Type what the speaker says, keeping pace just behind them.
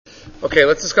Okay,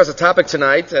 let's discuss a topic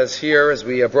tonight as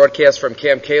we broadcast from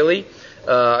Camp Kaylee.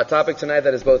 A topic tonight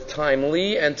that is both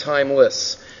timely and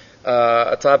timeless.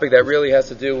 A topic that really has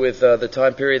to do with the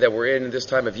time period that we're in this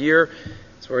time of year.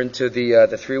 So we're into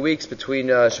the 3 weeks between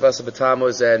Shavas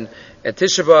B'Tammuz and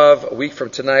Tisha B'Av. A week from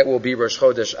tonight will be Rosh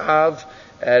Chodesh Av.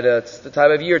 And it's the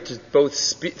time of year to both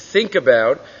think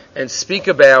about and speak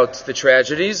about the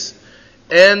tragedies,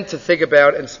 and to think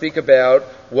about and speak about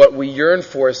what we yearn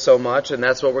for so much, and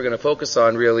that's what we're going to focus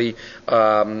on really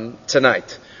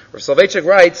tonight. Hamashiach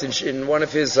writes in one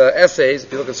of his essays,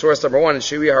 if you look at source number 1 in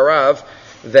Shiri Harav,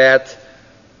 that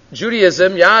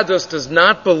Judaism, Yadus, does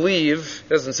not believe,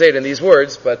 doesn't say it in these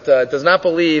words, but does not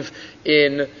believe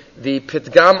in the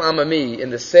Pitgam Amami, in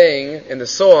the saying, in the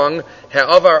song,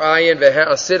 Ha'avar ayin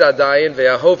ve'ha'asid adayin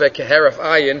ve'ahove keheref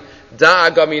ayin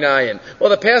da'agamin ayin. Well,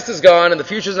 the past is gone and the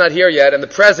future's not here yet, and the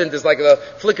present is like a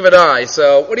flick of an eye,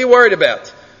 so what are you worried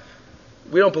about?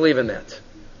 We don't believe in that.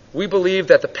 We believe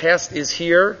that the past is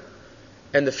here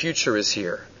and the future is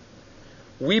here.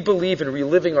 We believe in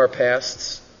reliving our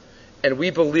pasts, and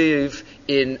we believe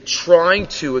in trying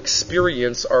to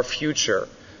experience our future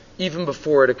even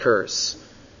before it occurs.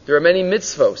 There are many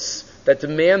mitzvos that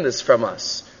demand this from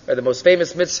us. Right? The most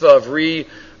famous mitzvah of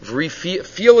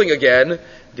feeling again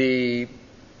the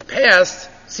past,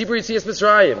 Sibur Yitzias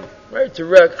Mitzrayim, right? To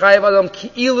chayav adam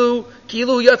ki'ilu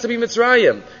yatsa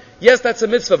Mitzrayim. Yes, that's a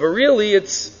mitzvah, but really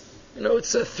it's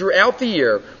throughout the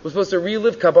year. We're supposed to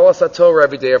relive Kabbalah Satorah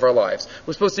every day of our lives.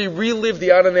 We're supposed to relive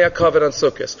the Adonai HaKavod on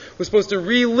Sukkot. We're supposed to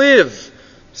relive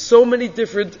so many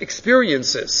different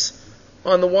experiences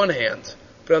on the one hand.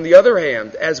 But on the other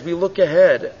hand, as we look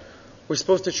ahead, we're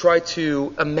supposed to try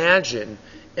to imagine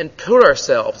and put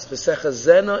ourselves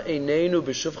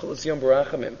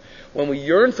when we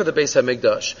yearn for the Beis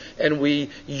HaMikdash, and we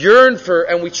yearn for,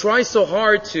 and we try so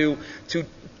hard to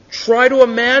try to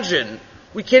imagine.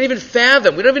 We can't even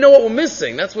fathom. We don't even know what we're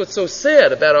missing. That's what's so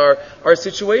sad about our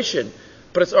situation.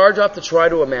 But it's our job to try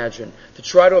to imagine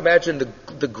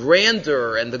the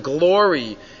grandeur and the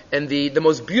glory and the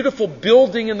most beautiful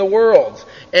building in the world,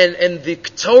 and the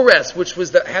Ketores, which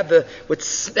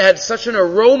had such an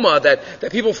aroma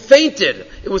that people fainted.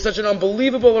 It was such an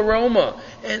unbelievable aroma,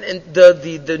 and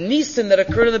the Nisan that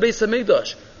occurred in the Beis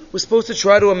HaMikdash. We're supposed to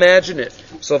try to imagine it.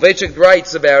 So Hamashiach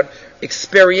writes about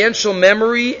experiential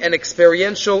memory and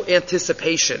experiential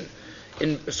anticipation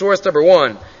in source number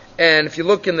 1. And if you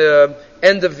look in the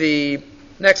end of the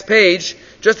next page,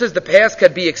 just as the past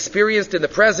can be experienced in the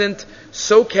present,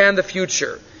 so can the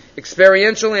future.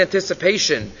 Experiential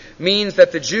anticipation means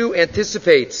that the Jew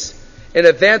anticipates an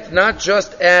event not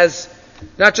just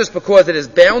because it is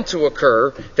bound to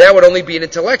occur. That would only be an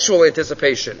intellectual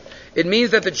anticipation. It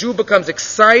means that the Jew becomes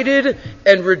excited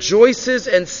and rejoices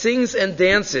and sings and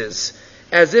dances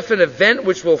as if an event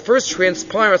which will first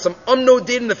transpire on some unknown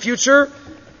date in the future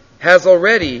has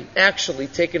already actually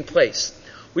taken place.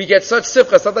 We get such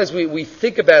simcha. Sometimes we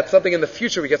think about something in the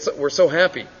future. We're so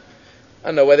happy. I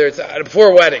don't know whether it's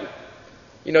before a wedding.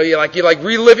 You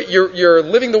relive it. You're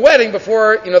living the wedding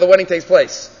before the wedding takes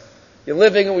place. You're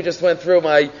living, and we just went through we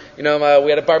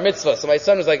had a bar mitzvah. So my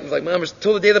son was like, Mom,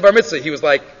 till the day of the bar mitzvah, he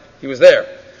was there,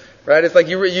 right? It's like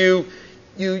you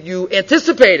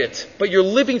anticipate it, but you're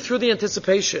living through the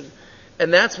anticipation,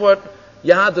 and that's what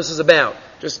Yahadus is about.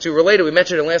 Just to relate it, we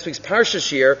mentioned in last week's Parsha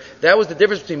Shir, that was the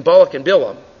difference between Balak and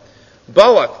Bilam.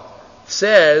 Balak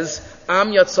says, Am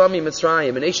Yatzami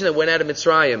Mitzrayim, a nation that went out of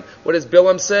Mitzrayim. What does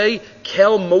Bilam say?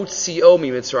 Kel Motzio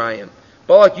mi Mitzrayim.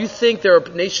 Balak, you think they're a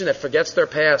nation that forgets their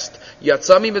past.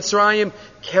 Yatzami Mitzrayim,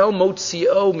 Kel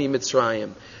Motzio mi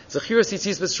Mitzrayim. Zechiras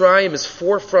Yitzis Mitzrayim is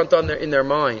forefront in their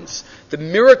minds. The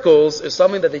miracles is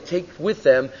something that they take with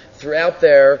them throughout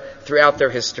their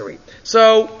history.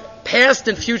 So, past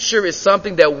and future is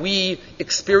something that we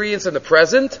experience in the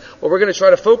present. What we're going to try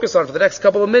to focus on for the next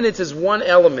couple of minutes is one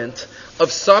element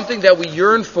of something that we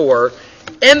yearn for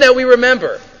and that we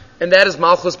remember, and that is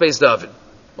Malchus Beis David.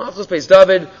 Malchus Beis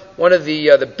David, one of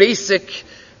the basic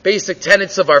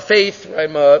tenets of our faith.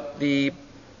 The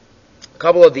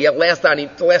couple of the last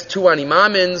two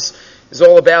animamins is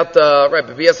all about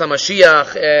B'bias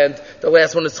Hamashiach, and the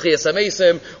last one is Tchias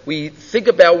HaMesim. We think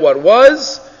about what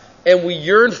was, and we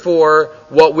yearn for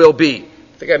what will be.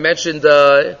 I think I mentioned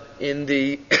in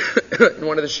in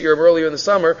one of the shiurim earlier in the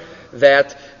summer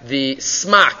that the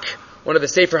Smak, one of the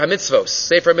Sefer HaMitzvos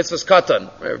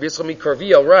Katan, Rabbi Yisrael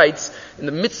Karviel writes in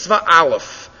the Mitzvah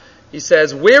Aleph, he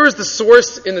says, where is the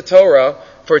source in the Torah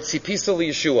for Tzipisa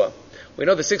Yeshua? We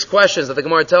know the 6 questions that the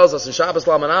Gemara tells us in Shabbos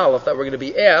Laman Aleph that we're going to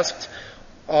be asked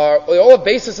are all a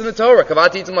basis in the Torah.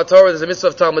 Kavati Yitzim Torah, there's a mitzvah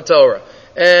of Talmud Torah.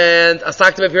 And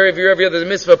Asakta B'Piri V'Yirav, there's a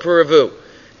mitzvah of Puravu.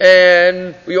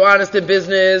 and were you honest in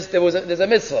business? There's a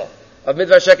mitzvah of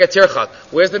mitzvah sheket tirchak.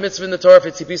 Where's the mitzvah in the Torah for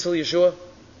tzipisa Yeshua?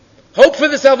 Hope for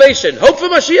the salvation. Hope for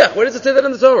Mashiach. Where does it say that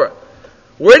in the Torah?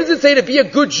 Where does it say to be a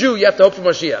good Jew you have to hope for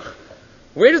Mashiach?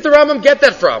 Where does the Rambam get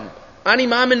that from? Ani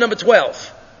Mamin number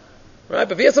 12. Right?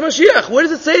 But v'yas Mashiach. Where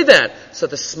does it say that? So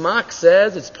the Smak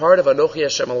says it's part of Anochi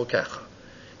Hashem Elokecha.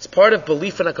 It's part of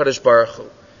belief in HaKadosh Baruch Hu.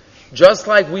 Just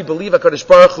like we believe HaKadosh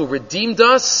Baruch Hu redeemed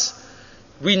us,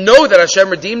 we know that Hashem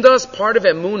redeemed us. Part of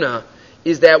Emunah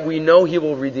is that we know He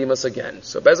will redeem us again.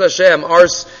 So Bez Hashem,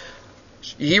 ours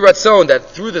Yehi Ratzon, that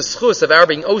through the schus of our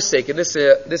being osek in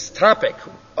this topic,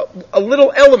 a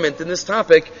little element in this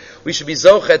topic, we should be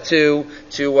zochet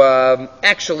to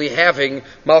actually having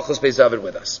Malchus Beis David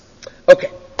with us. Okay,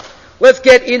 let's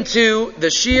get into the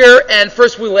shir, and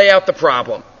first we lay out the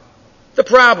problem. The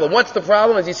problem. What's the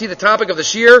problem? As you see the topic of the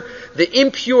shir, the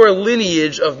impure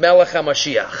lineage of Melech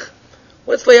Hamashiach.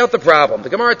 Let's lay out the problem. The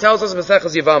Gemara tells us in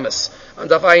Maseches Yevamos on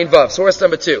Daf Ayin Vav, source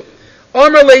number 2.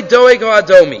 Amar le doeg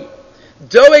ha'adomi.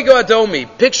 Doeg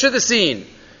ha'adomi. Picture the scene.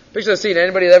 Picture the scene.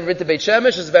 Anybody that's ever been to Beit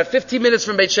Shemesh? It's about 15 minutes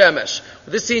from Beit Shemesh.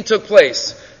 This scene took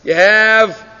place. You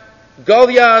have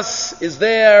Goliath is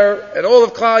there, and all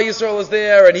of Klal Yisrael is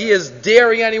there, and he is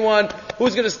daring anyone.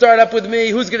 Who's going to start up with me?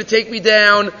 Who's going to take me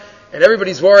down? And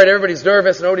everybody's worried, everybody's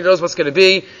nervous, and nobody knows what's going to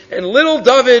be. And little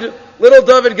David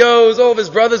goes, all of his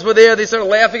brothers were there, they start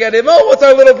laughing at him. Oh, what's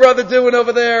our little brother doing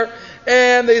over there?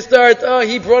 And they start, oh,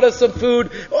 he brought us some food.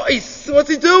 Oh, what's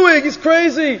he doing? He's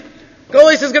crazy.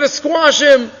 Goliath is going to squash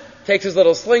him. Takes his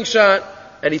little slingshot,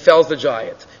 and he fells the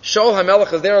giant. Shaul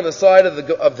HaMelech is there on the side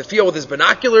of the field with his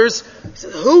binoculars. He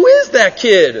says, who is that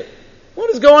kid? What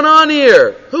is going on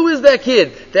here? Who is that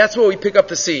kid? That's where we pick up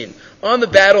the scene. On the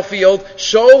battlefield,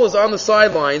 Shaul is on the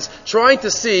sidelines trying to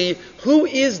see who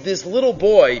is this little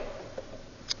boy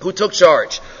who took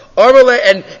charge.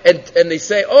 And they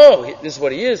say, oh, this is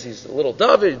what he is. He's a little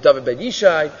David ben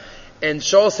Yishai. And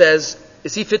Shaul says,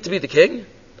 is he fit to be the king?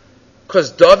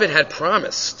 Because David had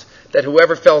promised that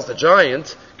whoever fells the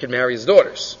giant can marry his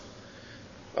daughters,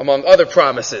 among other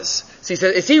promises. So he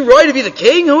said, is he right to be the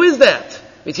king? Who is that?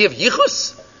 Means he have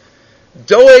yichus?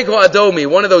 Doeg ha'adomi,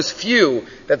 one of those few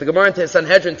that the Gemara in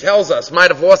Sanhedrin tells us might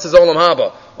have lost his olam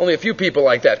haba. Only a few people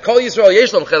like that. Kol Yisrael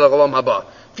yesh lam chelek olam haba.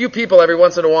 Few people every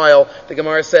once in a while, the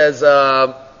Gemara says,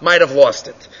 might have lost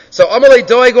it. So Amalei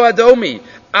Doeg ha'adomi,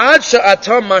 ad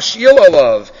sha'atam mashil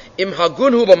olav, im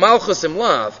hagunhu b'malchus im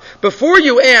lav. Before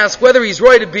you ask whether he's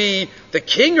right to be the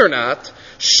king or not,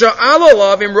 sha'al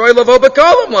olav im roi lavo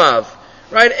b'kalam lav.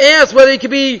 Right? Ask whether he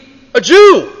could be a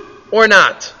Jew or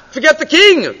not. Forget the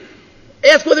king.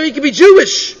 Ask whether he could be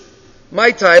Jewish. My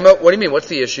time, what do you mean? What's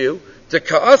the issue? He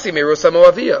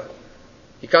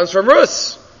comes from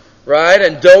Rus. Right?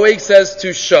 And Doeg says to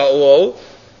Shaul,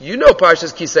 you know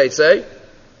Parshas Kiseitze.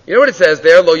 You know what it says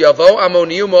there? Lo yavo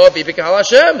Amoniu Moav v'ikahal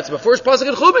Hashem. It's the first pasuk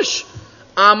in Chumash.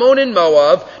 Ammon and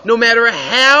Moab, no matter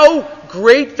how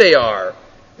great they are,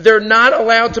 they're not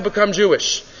allowed to become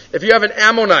Jewish. If you have an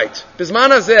Ammonite, Bisman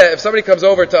Hazeh, if somebody comes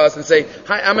over to us and say,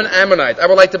 hi, I'm an Ammonite, I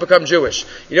would like to become Jewish.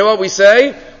 You know what we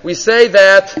say? We say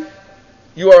that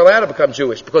you are allowed to become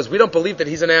Jewish, because we don't believe that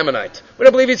he's an Ammonite. We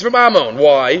don't believe he's from Ammon.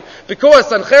 Why? Because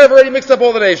Sanchev already mixed up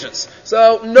all the nations.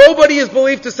 So nobody is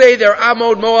believed to say they're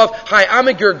Ammon, Moab, hi, I'm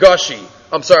a Girgashi.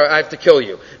 I'm sorry, I have to kill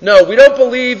you. No, we don't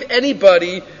believe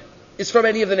anybody is from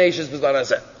any of the nations, Bisman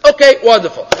Hazeh. Okay,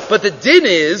 wonderful. But the din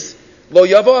is, Lo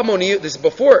Yavo Amoni, this is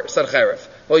before Sanchev.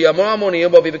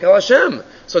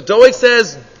 So Doeg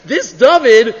says, this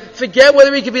David, forget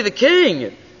whether he can be the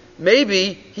king.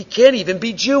 Maybe he can't even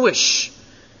be Jewish.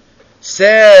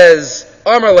 Says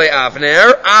Amar le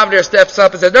Avner. Avner steps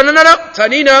up and says, no,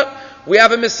 Tanina, we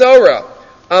have a Misora.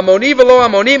 Amoni v'lo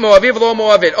Amoni, Moavi v'lo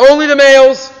Moavit. Only the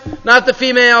males, not the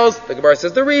females. The Gemara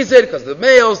says the reason, because the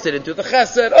males didn't do the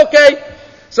chesed. Okay,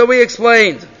 so we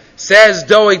explained. Says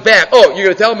Doeg back, oh, you're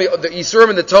going to tell me the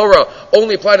Yisurim in the Torah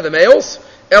only apply to the males?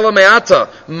 Elameata,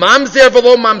 mamzer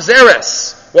v'lo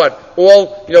mamzeres. What?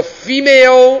 All,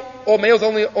 female, all males,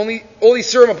 only all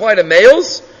Yisurim apply to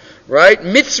males? Right?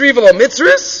 Mitzri v'lo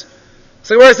mitzris?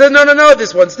 So I said, no,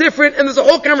 this one's different, and there's a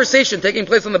whole conversation taking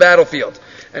place on the battlefield.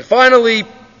 And finally,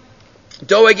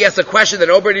 Doeg asks a question that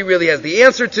nobody really has the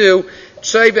answer to,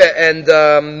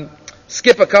 and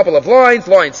skip a couple of lines.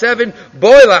 Line 7.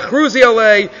 Boy lachruzi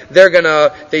alei.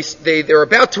 They're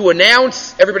about to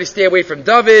announce, everybody stay away from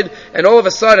David, and all of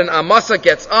a sudden Amasa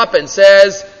gets up and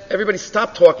says, everybody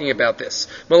stop talking about this.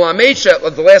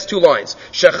 Malamecha, the last two lines.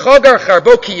 Shechagar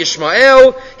charbo ki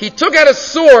Yishmael. He took out a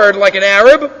sword like an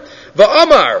Arab.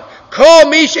 Va'amar. Kol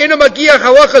mish ena magiach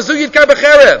halacha zugit kar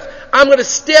b'cherev. I'm going to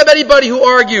stab anybody who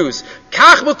argues.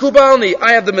 Kach mekubalni.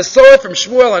 I have the Masorah from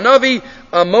Shmuel Hanavi.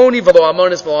 Amoni v'lo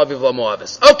Amonis v'lo Avi v'lo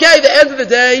Moavis. Okay, the end of the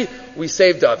day, we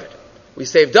saved David. We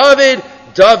saved David.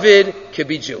 David could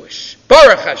be Jewish.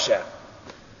 Baruch Hashem.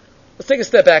 Let's take a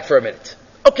step back for a minute.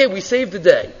 Okay, we saved the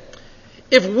day.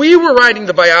 If we were writing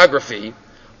the biography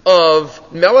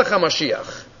of Melech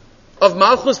Hamashiach, of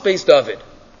Malchus Beis David,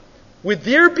 would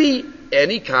there be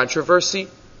any controversy?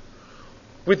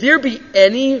 Would there be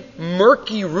any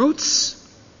murky roots?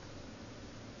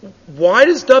 Why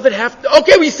does David have to...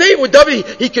 Okay, we say it with David,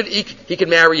 he could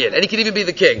marry in, and he could even be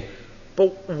the king.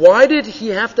 But why did he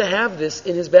have to have this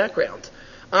in his background?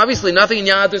 Obviously, nothing in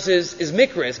Yadus is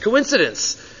mikra, it's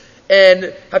coincidence.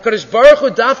 And HaKadosh Baruch Hu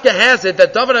Dafka has it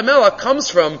that David HaMelech comes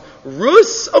from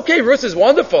Rus. Okay, Rus is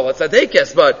wonderful, it's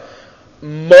Adekes, but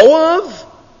Moav?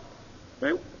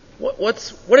 Right?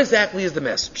 What exactly is the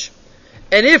message?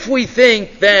 And if we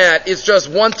think that it's just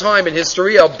one time in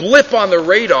history, a blip on the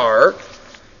radar,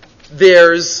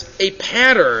 there's a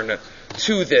pattern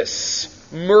to this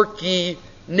murky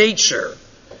nature.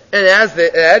 And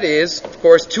that is, of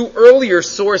course, two earlier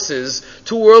stories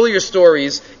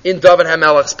in David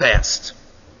HaMelech's past.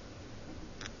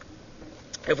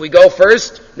 If we go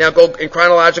first, now go in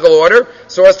chronological order,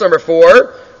 source number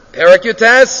 4, Perek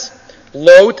Yutes,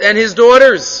 Lot and his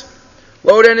daughters.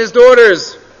 Lot and his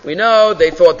daughters. We know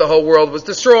they thought the whole world was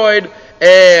destroyed,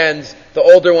 and the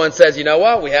older one says, you know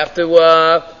what, we have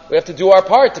to do our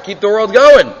part to keep the world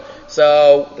going.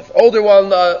 So the older one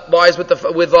lies with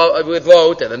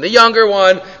Lot, and then the younger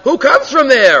one, who comes from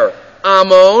there?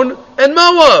 Ammon and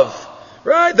Moav.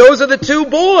 Right? Those are the two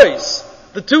boys,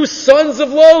 the two sons of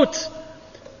Lot.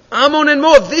 Ammon and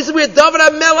Moav. This is where David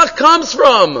HaMelech comes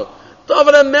from.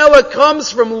 David HaMelech comes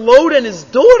from Lot and his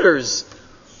daughters.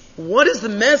 What is the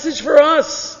message for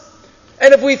us?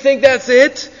 And if we think that's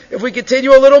it, if we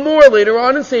continue a little more later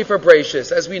on in Sefer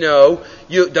Bereshis, as we know,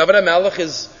 David HaMelech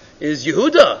is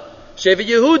Yehuda. Shevet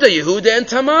Yehuda and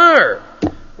Tamar.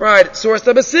 Right, source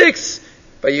number 6.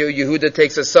 But Yehuda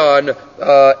takes a son,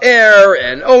 Er,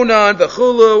 and Onan,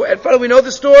 V'chulu, and finally we know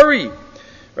the story.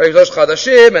 Right,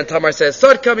 and Tamar says,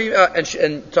 Sad coming,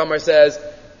 and Tamar says,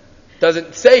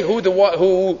 doesn't say who the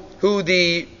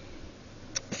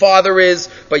father is,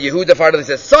 but Yehuda father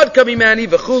says, Sad coming,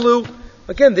 V'chulu.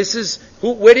 Again, this is,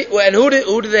 who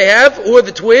do they have? Who are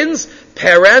the twins?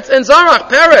 Peretz and Zarach.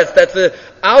 Peretz, that's the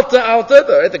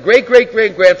Alta, the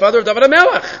great-great-great-grandfather of David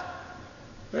HaMelech.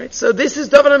 Right? So this is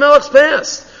David HaMelech's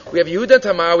past. We have Yehuda and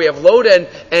Tamar, we have Lot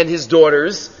and his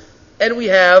daughters, and we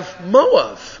have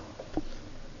Moav.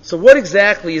 So what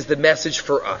exactly is the message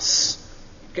for us?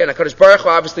 Again, HaKadosh Baruch Hu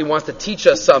obviously wants to teach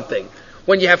us something.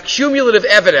 When you have cumulative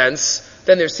evidence,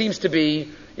 then there seems to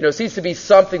be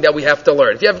something that we have to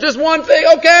learn. If you have just one thing,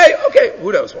 okay,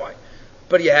 who knows why?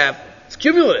 But it's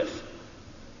cumulative.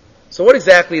 So what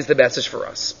exactly is the message for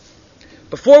us?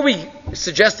 Before we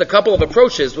suggest a couple of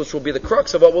approaches, which will be the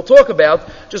crux of what we'll talk about,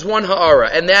 just one ha'ara,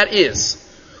 and that is,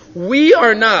 we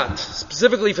are not,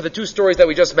 specifically for the two stories that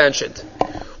we just mentioned,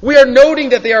 we are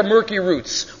noting that they are murky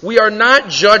roots. We are not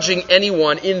judging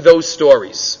anyone in those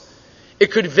stories.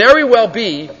 It could very well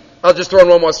be, I'll just throw in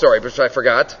one more story, which I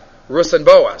forgot, Rus and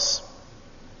Boaz.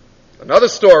 Another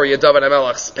story in David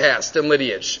HaMelech's past and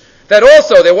lineage. That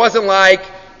also, there wasn't like,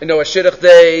 a shidduch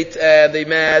date, and they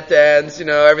met, and,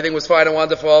 everything was fine and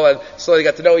wonderful, and slowly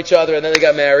got to know each other, and then they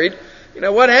got married.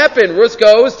 What happened? Rus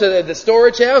goes to the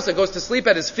storage house and goes to sleep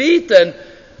at his feet, and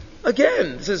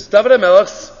again, this is David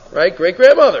HaMelech's, right,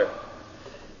 great-grandmother.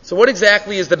 So what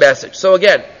exactly is the message? So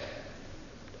again,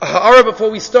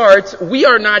 before we start, we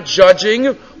are not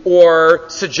judging or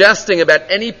suggesting about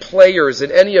any players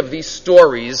in any of these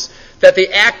stories that they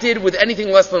acted with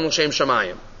anything less than L'Shem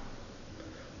Shamayim.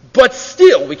 But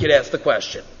still, we could ask the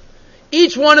question.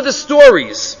 Each one of the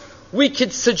stories, we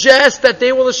could suggest that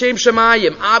they were L'Shem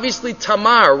Shamayim. Obviously,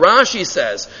 Tamar, Rashi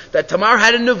says, that Tamar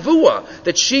had a nevuah,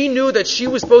 that she knew that she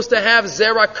was supposed to have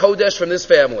Zerah Kodesh from this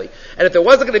family. And if it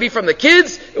wasn't going to be from the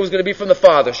kids, it was going to be from the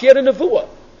father. She had a nevuah.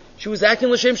 She was acting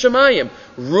L'Shem Shamayim.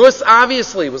 Rus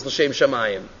obviously was L'Shem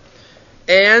Shamayim.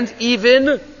 And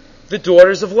even the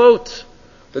daughters of Lot.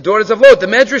 The daughters of Lot, the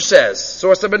Medrash says,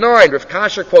 source number 9, Rav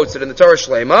Kasher quotes it in the Torah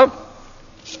Shlema.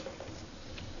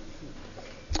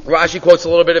 Rashi quotes a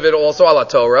little bit of it also, ala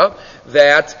Torah,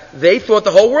 that they thought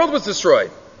the whole world was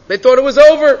destroyed. They thought it was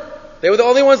over. They were the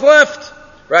only ones left.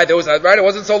 Right? It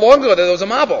wasn't so long ago that there was a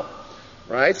Mabul.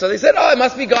 Right? So they said, it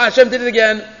must be God, Hashem did it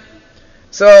again.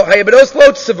 So, Hayabedos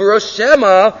Lot, Severos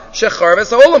Shema,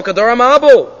 Shecharves Olam, Kador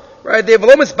Mabul. Right? They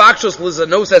velomis bakshos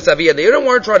lizanos esavia. They don't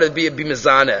want to try to be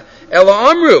mizana. Ela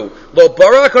amru lo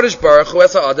bara HaKadosh Baruch Hu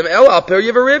es ha'adam ela al per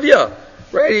yivarivya.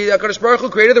 Right? HaKadosh Baruch Hu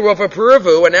created the world for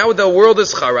Puravu, and now the world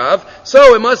is Charav.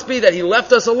 So it must be that He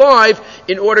left us alive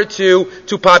in order to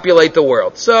populate the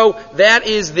world. So that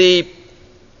is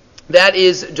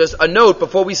just a note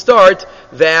before we start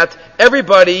that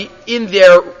everybody in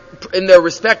their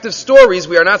respective stories,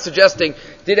 we are not suggesting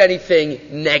did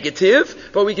anything negative,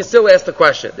 but we can still ask the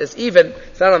question. It's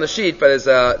not on the sheet, but it's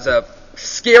a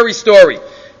scary story.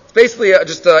 It's basically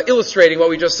just illustrating what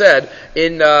we just said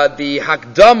in the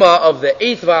Hakdama of the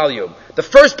 8th volume, the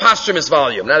first posthumous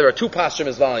volume. Now there are 2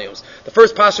 posthumous volumes. The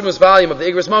first posthumous volume of the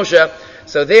Igros Moshe.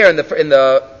 So there in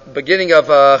the beginning of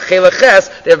Chelek Ches,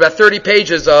 they have about 30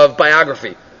 pages of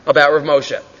biography about Rav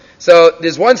Moshe. So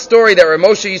there's one story that Rav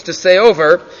Moshe used to say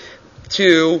over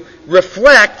to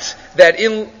reflect that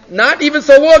not even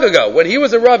so long ago, when he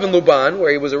was a Rav in Luban,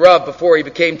 where he was a Rav before he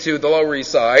became to the Lower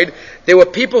East Side, there were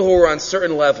people who were on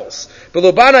certain levels. He told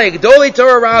over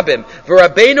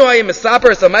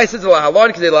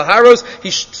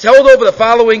the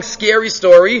following scary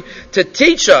story to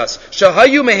teach us. So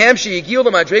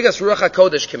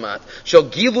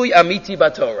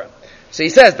he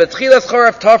says,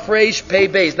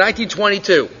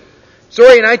 1922.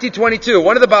 Story in 1922,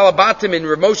 one of the Balabatim in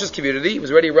Rav Moshe's community, he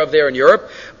was already a Rav there in Europe,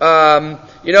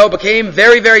 became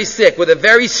very, very sick with a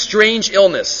very strange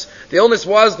illness. The illness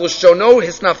was L'shono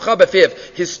hisnafcha b'fiv.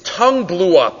 His tongue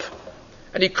blew up.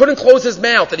 And he couldn't close his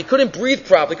mouth, and he couldn't breathe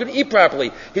properly, couldn't eat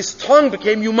properly. His tongue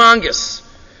became humongous.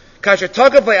 Kasher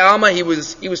Takav Le'alma, he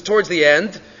was towards the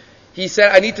end. He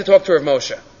said, I need to talk to Rav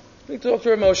Moshe.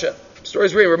 The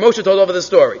story's real. Rav Moshe told over the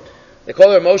story. They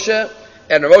called Rav Moshe,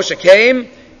 and Rav Moshe came,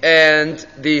 and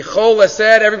the Chola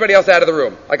said, everybody else out of the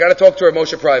room. I got to talk to Rav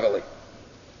Moshe privately.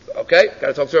 Okay? Got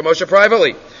to talk to Rav Moshe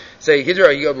privately. So Rav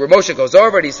Moshe goes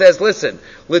over and he says, listen,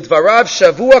 Lidvarav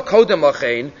Shavua Kodem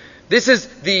Lachein. This is,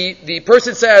 the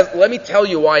person says, let me tell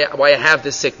you why I have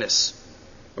this sickness.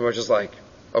 Rav Moshe's like,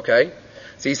 okay.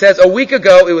 So he says, a week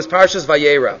ago, it was Parshas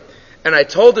Vayera. And I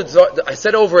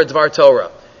said over a Dvar Torah.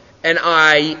 And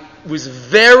I was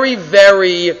very,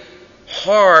 very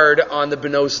hard on the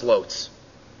Benos Lots.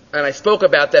 And I spoke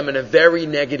about them in a very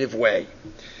negative way.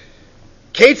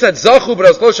 I can't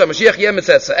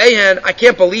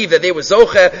believe that they were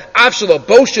zoche. Avshalo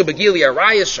boshu begili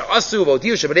arayas sha'asu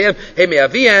v'odiu shebedeim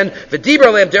hemeavian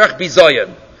v'dibra lehem derech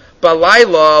bizayin.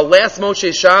 Balayla, last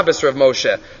Moshe Shabbos, Rav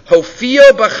Moshe,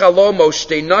 Hofio b'chalomo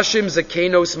shtei nashim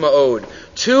zakenos ma'od.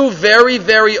 2 very,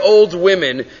 very old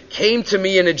women came to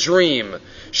me in a dream.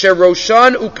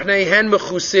 Sheroshan upneihen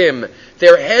mechusim.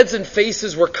 Their heads and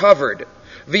faces were covered.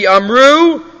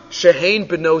 V'amru shehein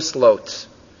benos lot.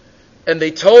 And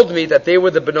they told me that they were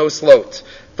the benos lot.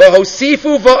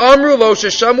 V'hosifu v'amru lo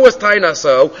sheshamu es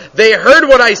tainaso. They heard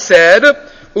what I said.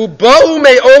 Uba'u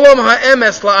me'olam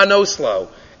ha'emes la'anoslo.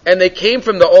 And they came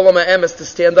from the olam ha'emes to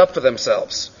stand up for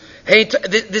themselves.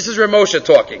 This is Rav Moshe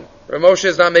talking. Rav Moshe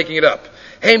is not making it up.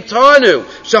 Heim tanu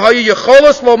shahayu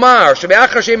yecholos lomar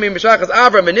shebeachar shem mishachas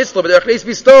Avram benislo b'derech neis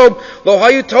bistom lo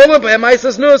hayu tolam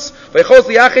b'hemaisas nus v'yecholos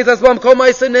liachis asbam kol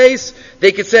ma'isa neis.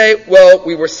 They could say, well,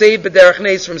 we were saved b'derech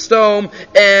neis from stone,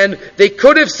 and they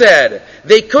could have said,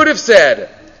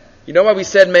 you know why we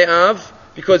said me'av?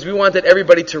 Because we wanted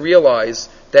everybody to realize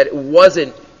that it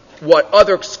wasn't what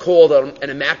others called an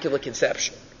immaculate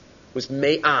conception. It was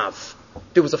me'av.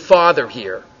 There was a father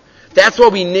here. That's why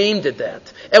we named it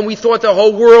that. And we thought the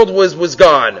whole world was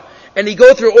gone. And you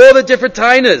go through all the different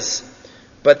tainas.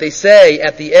 But they say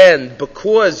at the end,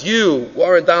 because you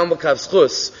weren't down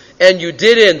l'kavschus, and you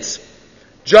didn't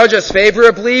judge us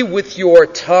favorably with your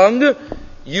tongue,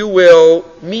 you will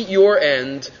meet your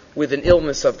end with an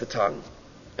illness of the tongue.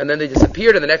 And then they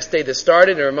disappeared, and the next day they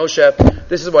started, and Rav Moshe,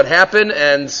 this is what happened,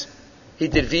 and he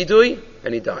did vidui,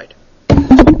 and he died.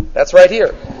 That's right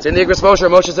here. It's in the Igros Moshe.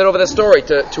 Moshe said over the story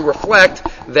to reflect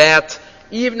that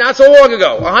even not so long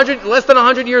ago, less than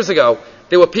 100 years ago,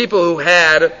 there were people who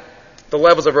had the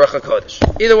levels of Ruach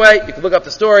HaKodesh. Either way, you can look up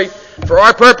the story. For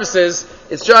our purposes,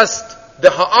 it's just the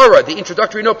ha'ara, the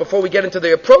introductory note before we get into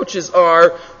the approaches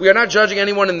we are not judging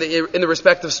anyone in the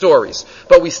respective stories.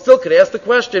 But we still could ask the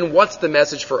question, what's the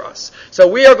message for us? So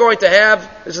we are going to have,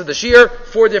 this is the shir,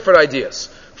 4 different ideas.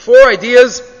 4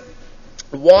 ideas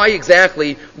why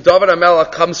exactly David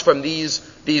HaMelech comes from these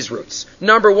roots.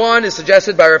 Number 1 is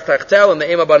suggested by Rav Tachtel in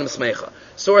the Ema Banim Smecha.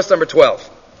 Source number 12.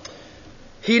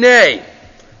 Hine,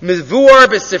 Mizvuar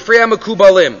b'Sifrei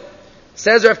HaMekubalim.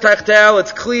 Says Rav Tachtel,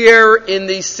 it's clear in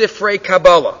the Sifrei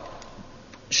Kabbalah.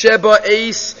 Sheba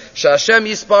Eis, Shashem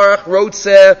Yisparach,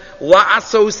 Rotze,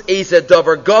 La'asos Eis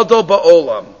Davar Gadol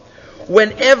Ba'olam.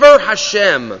 Whenever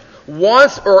Hashem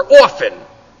wants, or often,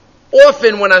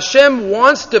 Often when Hashem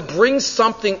wants to bring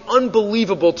something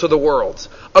unbelievable to the world,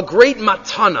 a great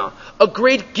matana, a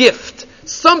great gift,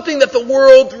 something that the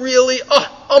world really,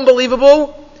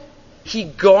 unbelievable, He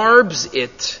garbs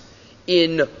it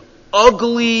in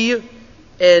ugly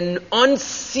and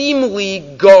unseemly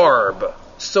garb,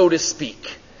 so to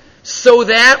speak. So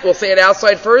that, we'll say it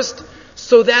outside first,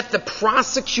 so that the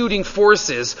prosecuting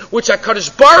forces, which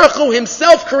HaKadosh Baruch Hu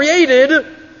Himself created,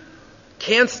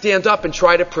 can't stand up and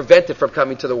try to prevent it from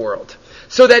coming to the world.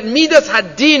 So that Midas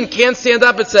Hadin can't stand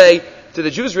up and say, do the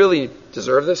Jews really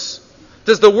deserve this?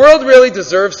 Does the world really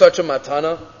deserve such a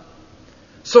matana?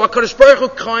 So HaKadosh Baruch Hu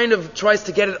kind of tries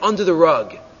to get it under the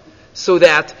rug, so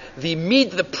that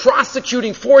the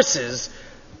prosecuting forces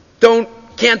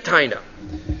can't taina.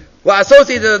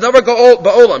 Associate the number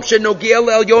ba'olam shenogel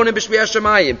elyonim b'shvei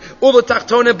hashamayim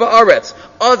ulatachtonim ba'aretz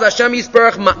az Hashem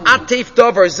yisbarach ma'atef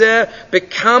davar zeh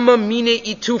bekama mine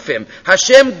itufim.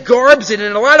 Hashem garbs it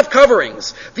in a lot of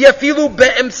coverings. V'afilu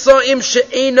be'emsaim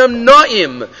she'enam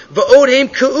na'im va'odhem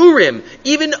keurim,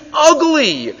 even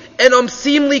ugly and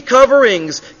unseemly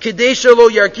coverings, kedei lo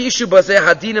yarkishu bazeh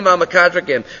hadinim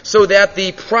amakadrakim, so that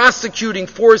the prosecuting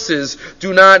forces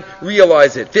do not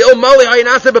realize it. If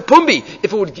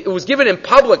it was given in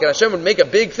public and Hashem would make a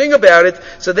big thing about it,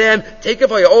 so then take it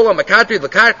for your olam makatri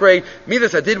l'kakre.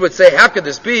 Midas Hadid would say, how could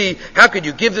this be? How could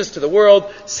you give this to the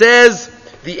world? Says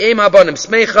the Eim Habanim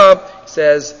Smecha,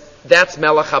 says that's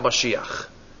Melech Hamashiach.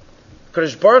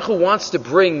 Kadosh Baruch Hu wants to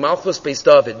bring Malchus Beis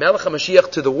David, Melech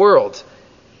Hamashiach, to the world.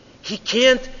 He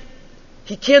can't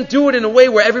do it in a way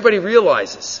where everybody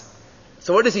realizes.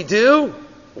 So what does he do?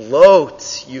 Lot,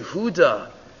 Yehuda,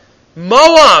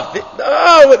 Moab.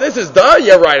 Oh, this is David.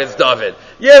 Yeah, right, it's David.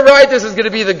 Yeah, right, this is going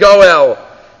to be the Goel.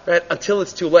 Right? Until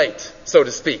it's too late, so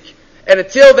to speak. And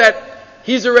until that,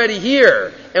 he's already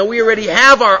here. And we already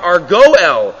have our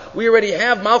Goel. We already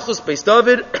have Malchus Beis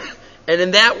David. And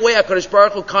in that way, HaKadosh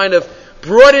Baruch Hu kind of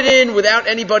brought it in without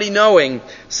anybody knowing,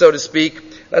 so to speak.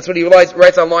 That's what he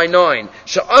writes on line 9.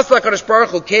 Sha'asla HaKadosh Baruch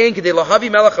Hu kein kedei lahavi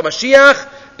melech HaMashiach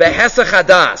behesach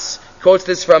hadas. Quotes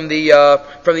this from the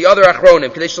other Achronim.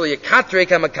 Kedei shelo yekatrek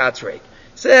hamakatrek.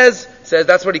 Says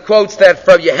that's what he quotes that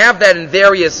from. You have that in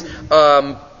various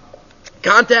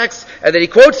contexts, and then he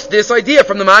quotes this idea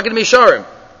from the Magen Misharim.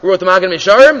 Who wrote the Magen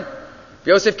Misharim?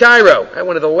 Yosef Cairo,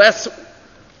 one of the less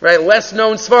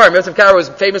known Svarim. Yosef Cairo is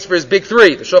famous for his big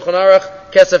three: the Shulchan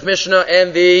Aruch, Kesef Mishnah,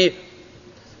 and the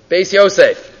Beis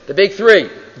Yosef, the big three.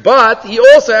 But he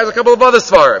also has a couple of other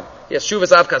Svarim. He has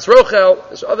Shuvas Avkas Rochel,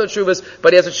 there's other Shuvas,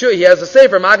 but he has a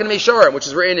Sefer, Magen Misharim, which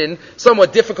is written in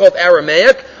somewhat difficult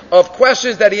Aramaic, of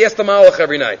questions that he asked the Malach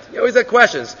every night. He always had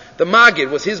questions. The Magid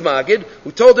was his Magid,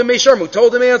 who told him Misharim, who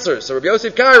told him answers. So Rabbi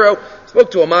Yosef Cairo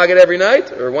spoke to a Magid every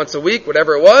night, or once a week,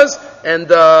 whatever it was, and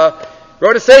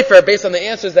wrote a Sefer based on the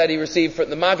answers that he received from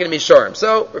the Magen Misharim.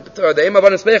 So, the Eim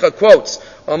Habanim Smecha quotes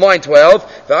on line 12,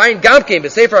 V'ayin Gamkein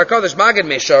b'Sefer HaKadosh Magen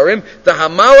Misharim, the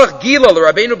Hamalach Gila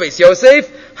l'Rabbeinu Beis Yosef,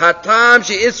 Hatam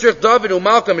she'isrich David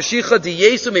u'Malka Mashicha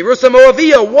diyesu merusa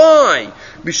Moaviyah. Why?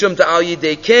 Mishum ta'al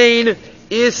yidei Cain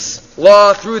is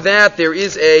law. Through that, there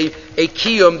is a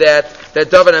kiyum that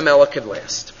David and Melech could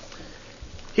last.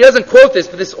 He doesn't quote this,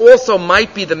 but this also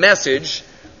might be the message,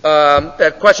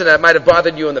 that question that might have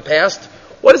bothered you in the past.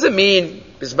 What does it mean,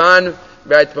 Bisman,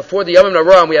 right, before the Yom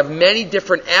Naram, we have many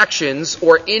different actions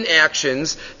or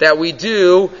inactions that we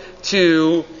do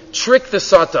to trick the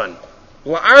Satan.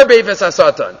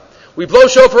 Satan. We blow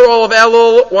shofar all of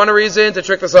Elul, one reason, to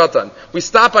trick the Satan. We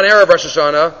stop on Erev Rosh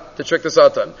Hashanah to trick the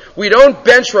Satan. We don't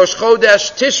bench Rosh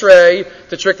Chodesh Tishrei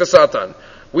to trick the Satan.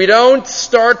 We don't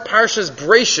start Parshas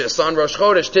Breishis on Rosh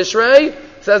Chodesh Tishrei,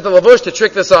 says the Lavush, to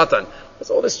trick the Satan. What's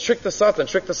all this trick the Satan?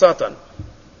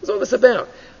 What's all this about?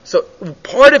 So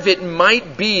part of it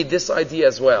might be this idea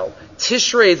as well.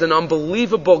 Tishrei is an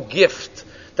unbelievable gift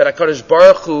that HaKadosh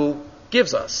Baruch Hu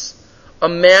gives us.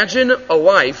 Imagine a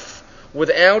life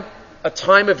without a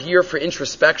time of year for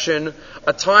introspection,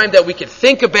 a time that we could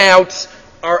think about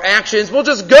our actions. We'll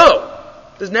just go.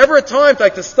 There's never a time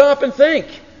to stop and think.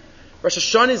 Rosh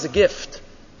Hashanah is a gift,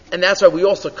 and that's why we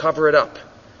also cover it up.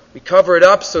 We cover it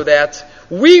up so that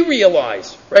we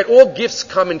realize, right, all gifts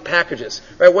come in packages.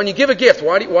 Right? When you give a gift,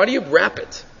 why do you wrap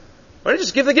it? Why don't you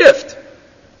just give the gift?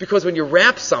 Because when you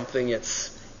wrap something,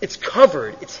 it's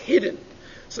covered, it's hidden.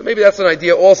 So maybe that's an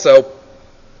idea also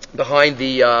behind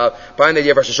the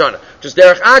idea of Rosh Hashanah. Just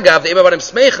Derech Agav, the Eim Habanim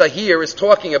Smecha here is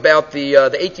talking about the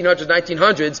 1800s,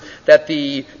 1900s, that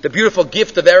the beautiful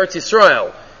gift of Eretz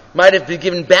Yisrael might have been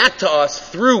given back to us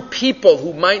through people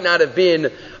who might not have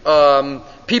been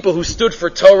people who stood for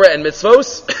Torah and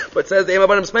mitzvos, but says the Eim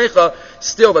Habanim Smecha,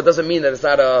 still that doesn't mean that it's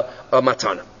not a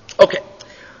matana. Okay.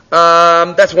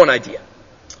 That's one idea.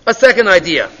 A second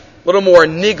idea, a little more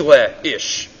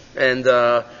nigle-ish, and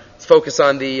let's focus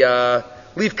on the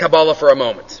leave Kabbalah for a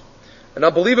moment. An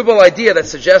unbelievable idea that's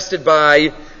suggested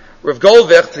by Rav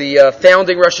Goldvich, the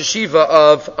founding Rosh Hashiva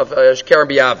of Kerem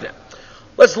B'Yavne.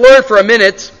 Let's learn for a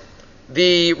minute,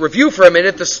 review for a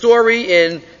minute, the story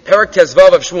in Perek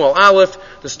Tezvav of Shmuel Aleph,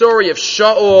 the story of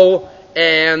Shaul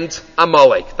and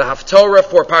Amalek, the Haftorah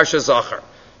for Parsha Zachar.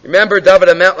 Remember,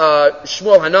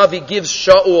 Shmuel Hanavi gives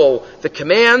Shaul the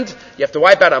command, you have to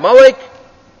wipe out Amalek,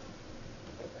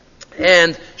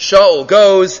 and Shaul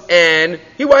goes and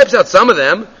he wipes out some of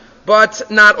them, but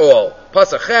not all.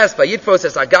 Pasach Ches, Vayitfos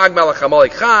es Agag Melech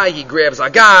Amalek Chai, he grabs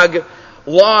Agag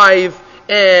live,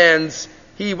 and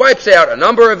he wipes out a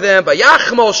number of them.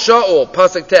 Vayachmol Shaul,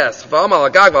 Pasach Tes, V'amal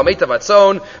Agag V'ametav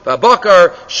Atzon,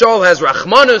 V'abakar, Shaul has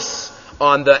Rachmanus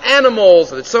on the animals,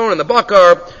 the tzon and the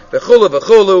bakar, v'chulu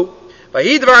v'chulu.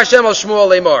 V'hidvar Hashem al Shmuel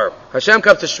leimar. Hashem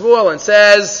comes to Shmuel and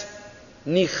says,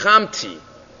 Nichamti,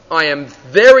 I am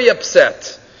very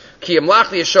upset. Ki imlach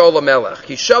li Shaul Melech.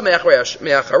 Ki shal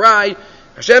me'acharai.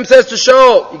 Hashem says to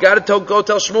Shaul, you got to go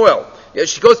tell Shmuel.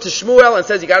 She goes to Shmuel and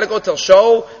says, you got to go tell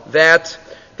Shaul that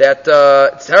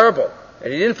it's terrible,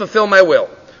 and he didn't fulfill my will.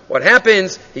 What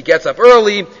happens? He gets up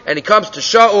early and he comes to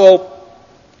Shaul.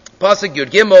 Pasuk Yud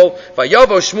Gimel,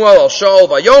 Vayavo Shmuel al Shaul,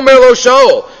 Vayomer lo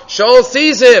Shaul. Shaul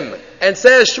sees him and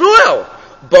says, Shmuel,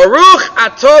 Baruch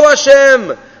Atol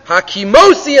Hashem,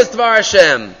 Hakimosi es Dvar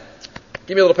Hashem.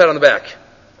 Give me a little pat on the back.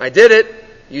 I did it.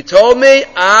 You told me,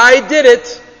 I did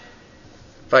it.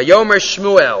 Vayomer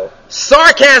Shmuel.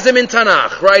 Sarcasm in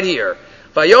Tanakh, right here.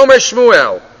 Vayomer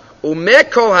Shmuel,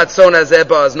 Umekol Hatzon hazeh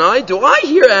ba'aznai. Do I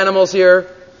hear animals here?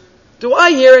 Do I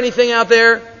hear anything out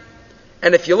there?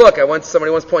 And if you look,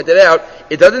 somebody once pointed out,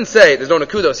 it doesn't say, there's no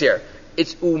nakudos here.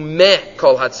 It's umeh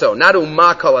kol hatzon, not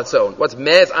umma kol hatzon. What's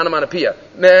meh? It's anamanapia.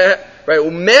 Meh, right?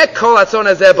 Umeh kol hatzon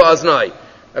hazeh ba'aznai.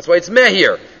 That's why it's meh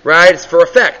here, right? It's for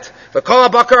effect. V'kol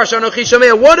ha'bakar ashanochi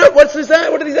shameh. What's this?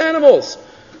 What are these animals?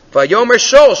 V'yomer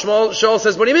Shaul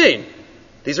says, what do you mean?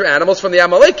 These are animals from the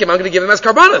Amalekim. I'm going to give them as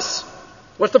karbanos.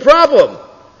 What's the problem?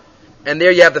 And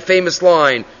there you have the famous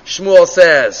line. Shmuel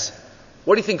says,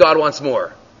 what do you think God wants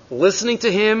more? Listening to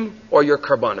him or your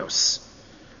karbanos?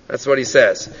 That's what he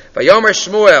says. Vayomer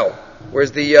Shmuel.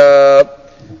 Where's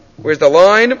the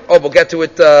line? Oh, we'll get to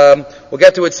it. We'll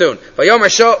get to it soon. Vayomer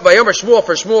Shmuel.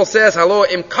 For Shmuel says, "Hello,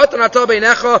 im katan ata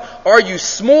beinecha. Are you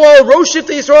small? Roshit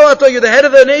Yisrael ata. You're the head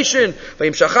of the nation.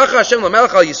 Vayim shachacha Hashem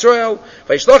lamelech al Yisrael.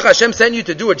 Vayishlach Hashem sent you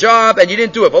to do a job and you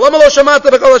didn't do it. V'lama lo shamata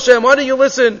b'chol Hashem. Why didn't you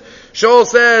listen?" Shaul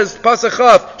says, Pasach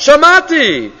Chaf,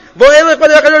 Shamati.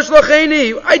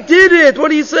 I did it. What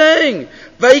are you saying?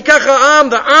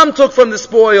 The Am took from the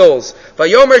spoils.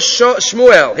 Vayomer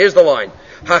Shmuel. Here's the line.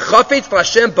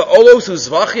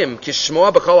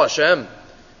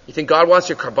 You think God wants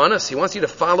your karbanos? He wants you to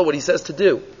follow what he says to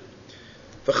do.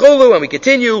 And we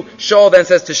continue. Shaul then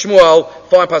says to Shmuel,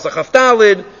 following Pasach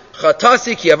Haftalid,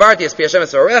 Chatasi ki avarti es pi Hashem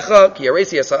es arecha, ki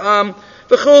yaresi es ha'am,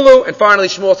 v'chulu. And finally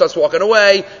Shmuel starts walking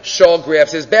away. Shaul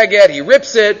grabs his beged, he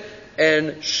rips it,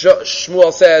 and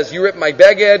Shmuel says, you rip my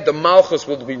beged, the malchus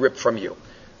will be ripped from you.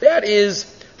 That is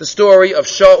the story of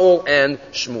Shaul and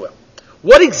Shmuel.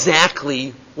 What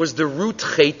exactly was the root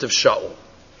chait of Shaul?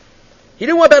 He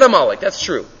didn't want that Amalek, that's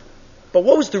true. But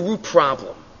what was the root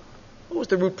problem? What was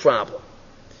the root problem?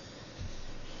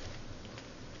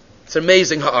 It's an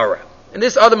amazing ha'ara. And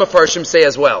this other Mefarshim say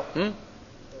as well.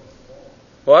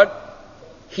 What?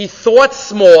 He thought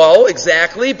small,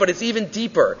 exactly, but it's even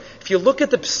deeper. If you look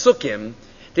at the Psukim,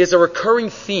 there's a recurring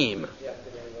theme.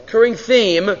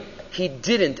 He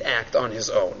didn't act on his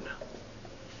own.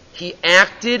 He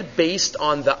acted based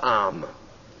on the Am.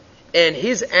 And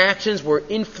his actions were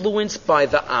influenced by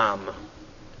the Am.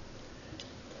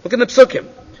 Look at the Psukim,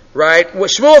 right? Well,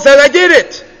 Shmuel says, I did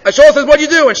it. And Shaul says, what do you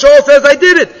do? And Shaul says, I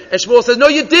did it. And Shmuel says, no,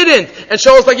 you didn't. And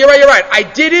Shaul's like, you're right. I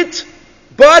did it,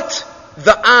 but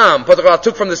the Am,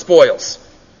 took from the spoils.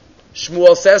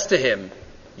 Shmuel says to him,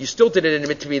 you still didn't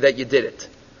admit to me that you did it.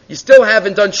 You still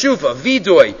haven't done tshuva,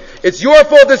 vidoy. It's your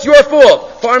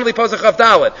fault. Finally, Pasach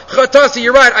Avdalit. Chatasi,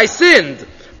 you're right, I sinned.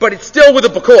 But it's still with a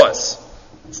because.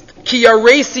 Ki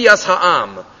yaresi as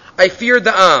ha'am. I feared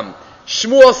the Am.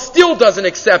 Shmuel still doesn't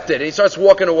accept it, and he starts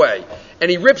walking away. And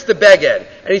he rips the beged,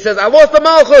 and he says, I lost the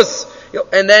malchus.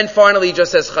 And then finally he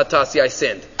just says, Chatasi, I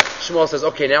sinned. Shmuel says,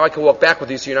 okay, now I can walk back with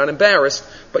you so you're not embarrassed,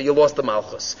 but you lost the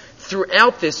malchus.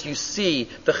 Throughout this, you see,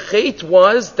 the chait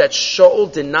was that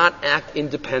Shaul did not act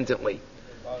independently.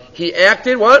 He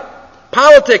acted, what?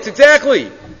 Politics,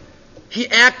 exactly. He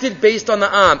acted based on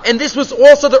the Am. And this was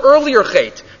also the earlier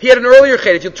chait. He had an earlier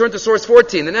chait. If you turn to source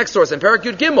 14, the next source, in Perek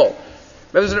Yud Gimel.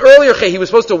 There's an earlier chay, he was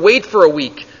supposed to wait for a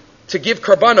week to give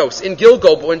karbanos in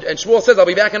Gilgal, and Shmuel says, I'll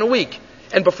be back in a week.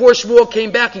 And before Shmuel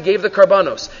came back, he gave the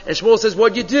karbanos. And Shmuel says,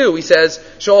 what'd you do?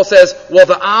 Shaul says, well,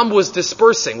 the Am was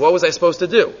dispersing. What was I supposed to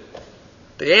do?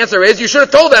 The answer is, you should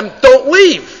have told them, don't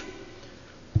leave.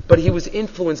 But he was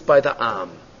influenced by the Am.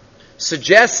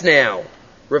 Suggests now,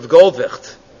 Rav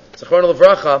Goldvicht, Zechron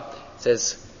Levracha,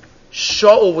 says,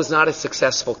 Shaul was not a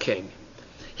successful king.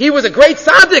 He was a great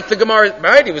tzaddik, the Gemara,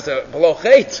 right? He was a below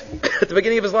chait at the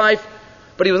beginning of his life,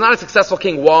 but he was not a successful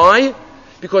king. Why?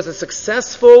 Because a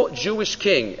successful Jewish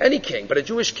king, any king, but a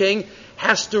Jewish king,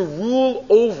 has to rule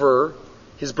over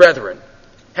his brethren,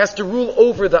 has to rule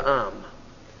over the Am.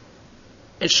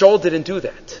 And Shaul didn't do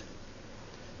that.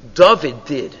 David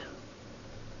did.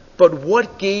 But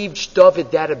what gave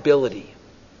David that ability?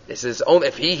 This is only,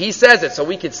 if he says it, so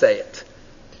we could say it.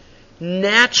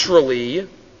 Naturally,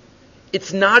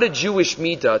 it's not a Jewish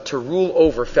midah to rule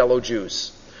over fellow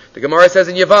Jews. The Gemara says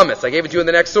in Yevamis, I gave it to you in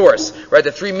the next source, right?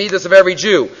 The three midas of every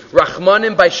Jew.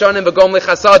 Rachmanim, Baishanim, Begom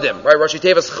Lechasadim, right? Rashi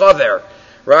Tevis Chaver,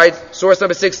 right? Source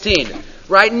number 16.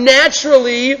 Right?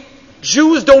 Naturally,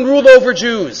 Jews don't rule over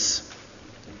Jews.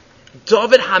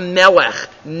 David HaMelech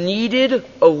needed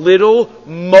a little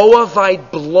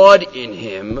Moabite blood in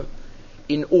him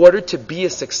in order to be a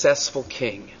successful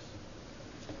king.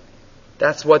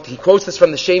 That's what he quotes this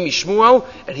from the Shemi Shmuel,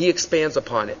 and he expands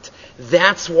upon it.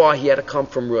 That's why he had to come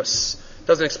from Rus.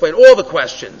 Doesn't explain all the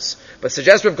questions, but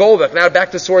suggests Rav Goldberg. Now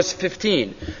back to source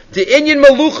 15. The Inyan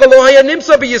Malucha lo haya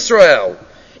nimsa b'Yisrael.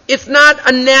 It's not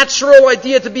a natural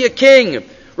idea to be a king.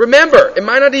 Remember, it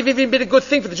might not have even been a good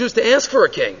thing for the Jews to ask for a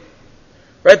king.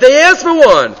 Right? They asked for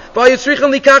one. That's the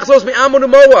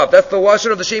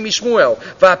lashon of the Shemi Shmuel.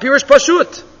 Va'pirish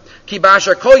pashut. Ki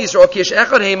ba'asher kol Yisrael ki yesh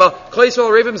echad hema kol Yisrael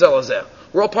revim zelazeh.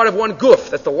 We're all part of one guf.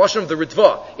 That's the lashon of the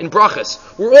Ritva in Brachas.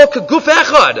 We're all kaguf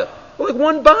echad. We're like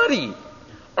one body.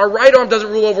 Our right arm doesn't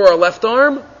rule over our left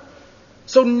arm,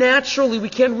 so naturally we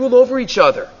can't rule over each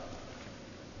other.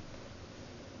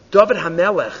 David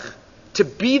HaMelech, to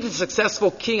be the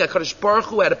successful king, HaKadosh Baruch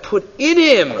Hu had to put in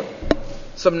him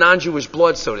some non-Jewish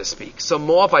blood, so to speak, some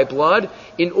Moabite blood,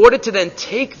 in order to then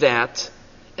take that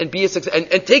and be a success,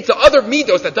 and take the other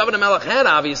midos that David HaMelech had,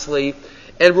 obviously,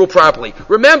 and rule properly.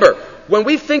 Remember, when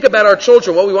we think about our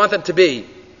children, what we want them to be,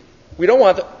 we don't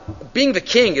want being the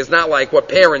king is not like what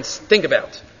parents think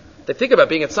about. They think about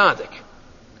being a tzaddik.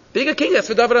 Being a king, that's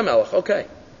for David HaMelech, okay.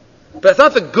 But that's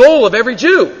not the goal of every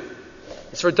Jew.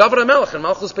 It's for David HaMelech and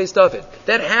Malchus Beis David.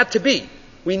 That had to be.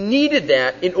 We needed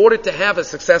that in order to have a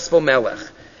successful Melech.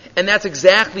 And that's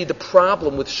exactly the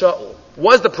problem with Shaul.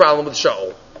 Was the problem with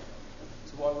Shaul.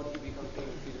 So why would he become king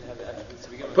if he didn't have the attributes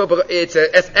to begin with? But it's an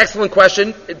excellent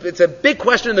question. It's a big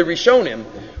question in the Rishonim.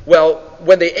 Well,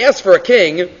 when they asked for a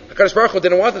king, HaKadosh Baruch Hu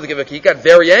didn't want them to give a king. He got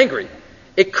very angry.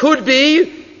 It could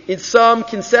be, in some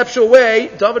conceptual way,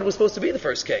 David was supposed to be the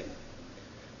first king.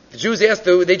 The Jews asked,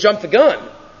 they jumped the gun.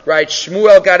 Right?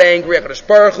 Shmuel got angry, HaKadosh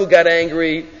Baruch Hu got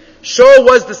angry. Shaul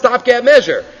was the stopgap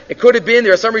measure. It could have been,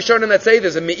 there are some Rishonim that say,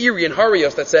 there's a Meiri in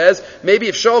Harios that says, maybe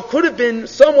if Shaul could have been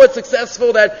somewhat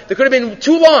successful, that there could have been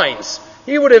two lines.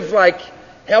 He would have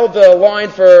held the line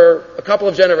for a couple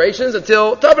of generations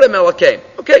until David HaMelech came.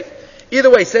 Okay.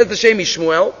 Either way, says the Shemi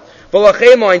Shmuel,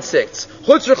 V'lachem line 6.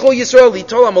 Chutzrechol Yisrael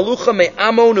litol ha'malucha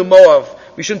me'amon u'moav.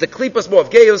 We shouldn't deklipas moav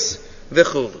geus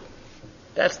v'chulu.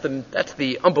 That's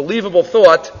the unbelievable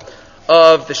thought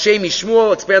of the Shemi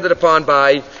Shmuel, expanded upon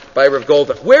by Rav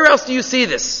Goldach. Where else do you see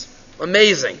this?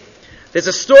 Amazing. There's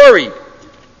a story,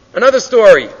 another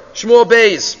story, Shmuel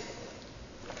Beis,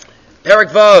 Perek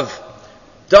Vav.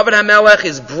 David HaMelech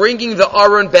is bringing the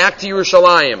Aron back to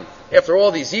Yerushalayim. After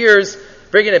all these years,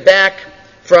 bringing it back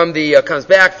from the, comes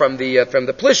back from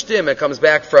the Plishtim, it comes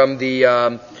back from the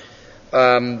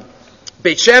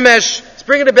Beit Shemesh. It's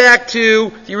bringing it back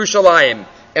to Yerushalayim.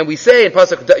 And we say in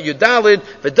Pasuk Yudalid,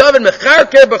 "V'David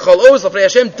mecharker b'chol oz l'fnei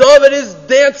Hashem." David is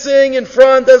dancing in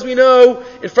front, as we know,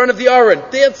 in front of the Aron,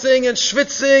 dancing and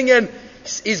schwitzing, and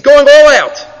he's going all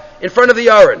out in front of the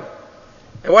Aron.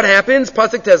 And what happens?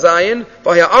 Pasuk Tezayin,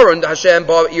 "V'haya Aron Hashem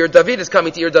ba'ir David," is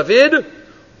coming to Ir David.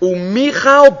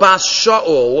 U'Michal bas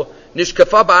Shaul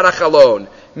nishkafa ba'arachalon.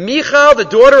 Michal, the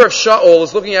daughter of Shaul,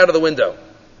 is looking out of the window.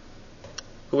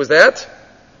 Who was that?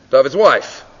 David's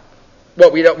wife.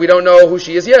 Well, we don't know who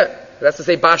she is yet. That's to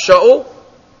say Bas Shaul.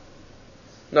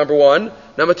 Number one.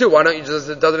 Number two, why don't you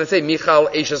doesn't it say Michal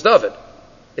Eishes David?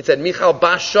 It said Michal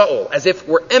Bas Shaul, as if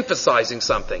we're emphasizing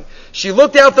something. She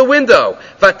looked out the window.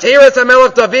 Vateres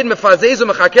HaMelech David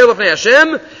mefazezu mechaker l'fnei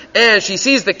Hashem, and she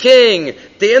sees the king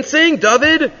dancing,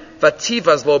 David,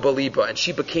 vativaz lo baliba, and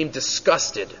she became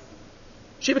disgusted.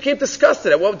 She became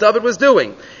disgusted at what David was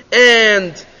doing.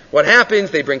 And what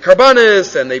happens? They bring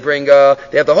karbanis, and they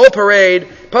have the whole parade.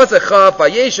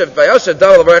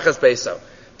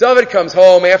 David comes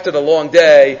home after the long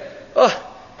day.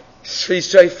 He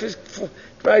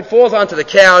falls onto the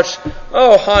couch.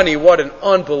 Oh, honey, what an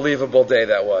unbelievable day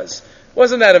that was.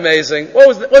 Wasn't that amazing?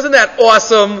 Wasn't that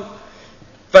awesome?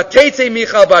 Vatete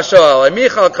Michal Bashal, and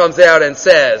Michal comes out and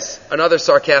says another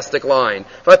sarcastic line.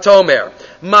 Vatomer,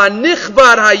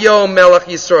 Manichbad Hayom Melech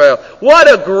Yisrael.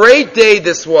 What a great day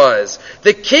this was!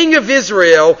 The king of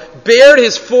Israel bared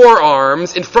his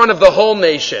forearms in front of the whole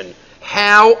nation.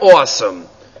 How awesome!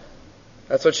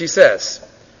 That's what she says.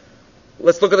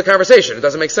 Let's look at the conversation. It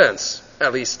doesn't make sense,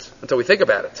 at least until we think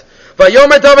about it.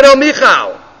 Vayomer David el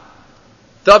Michal.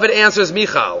 David answers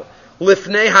Michal.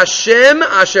 Lifnei Hashem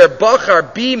asher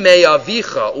bachar bi me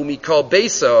avicha umikol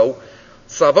beso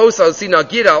savos al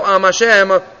sinagir al am Hashem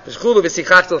v'shchulu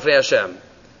v'sichachtel fnei Hashem.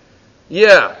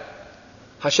 Yeah,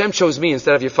 Hashem chose me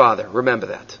instead of your father. Remember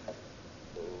that.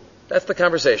 That's the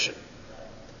conversation.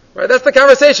 Right? That's the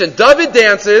conversation. David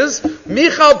dances.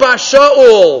 Michal Bas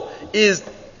Shaul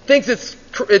thinks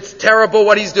it's terrible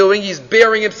what he's doing. He's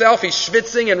baring himself. He's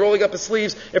schwitzing and rolling up his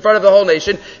sleeves in front of the whole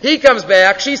nation. He comes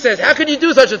back. She says, how could you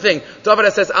do such a thing?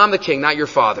 David says, I'm the king, not your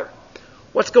father.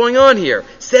 What's going on here?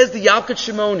 Says the Yalkut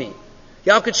Shimoni.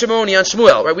 Yalkut Shimoni on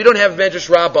Shmuel. Right? We don't have Medrash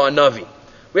Rabbah on Navi.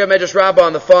 We have Medrash Rabbah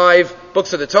on the 5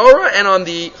 books of the Torah and on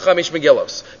the Chamish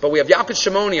Megillos. But we have Yalkut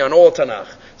Shimoni on all Tanakh.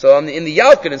 So in the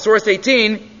Yalkut, in Source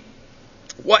 18,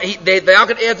 the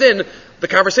Yalkut adds in the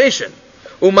conversation.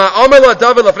 Uma amela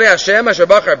David lafnei Hashem asher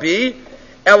bachar bi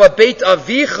ela beit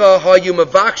avicha hayu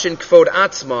mavakshin kvod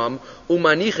atzmam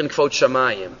umanichin kvod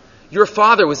shamayim. Your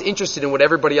father was interested in what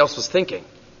everybody else was thinking.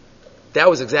 That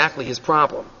was exactly his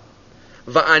problem.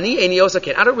 Va'ani eini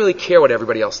osaken. I don't really care what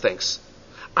everybody else thinks.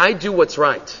 I do what's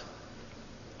right.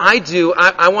 I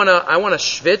want to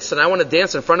schwitz and I want to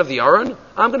dance in front of the Aron.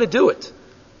 I'm going to do it.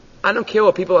 I don't care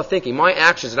what people are thinking. My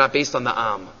actions are not based on the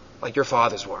Am, like your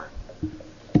fathers were.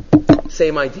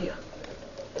 Same idea.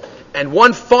 And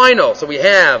one final, so we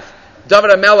have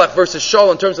David HaMelech versus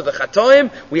Shaul in terms of the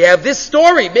Chatoim. We have this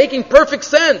story making perfect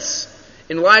sense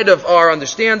in light of our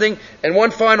understanding. And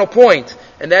one final point,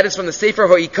 and that is from the Sefer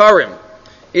HaIkarim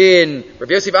in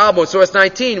Rav Yosef Albo, source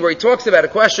 19, where he talks about a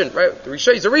question, right?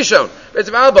 He's a Rishon. Rav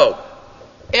Yosef Albo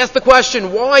asked the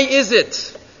question, why is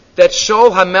it that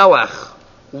Shaul HaMelech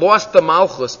lost the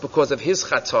Malchus because of his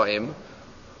Chatoim?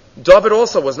 David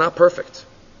also was not perfect.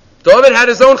 David had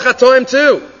his own Chatoim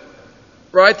too.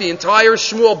 Right? The entire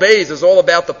Shmuel Beis is all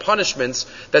about the punishments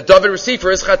that David received for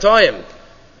his Chatoim.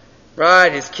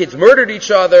 Right? His kids murdered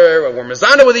each other, or were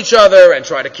mezana with each other, and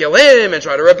tried to kill him, and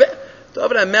tried to rebel.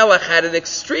 David and Melech had an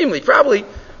extremely, probably,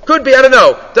 could be, I don't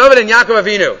know, David and Yaakov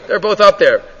Avinu, they're both up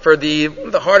there for one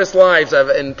of the hardest lives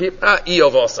in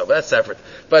Eov also, but that's separate.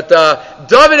 But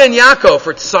David and Yaakov,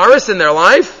 for tsaris in their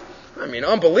life, I mean,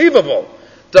 unbelievable.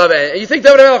 David, you think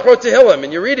David HaMelech wrote Tehillim,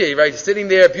 and you read it, right? He's sitting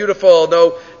there, beautiful,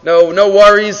 no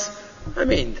worries. I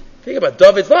mean, think about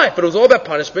David's life, but it was all about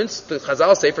punishments. The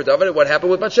Chazal say for David what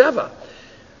happened with Bathsheba.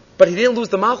 But he didn't lose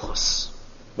the Malchus.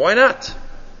 Why not?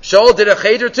 Shaul did a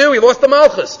cheder too, he lost the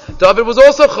Malchus. David was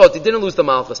also chot, he didn't lose the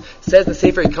Malchus. Says the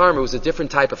Sefer Karma, it was a different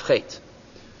type of chet.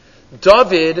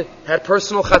 David had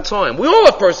personal chatoim. We all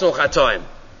have personal chatoim.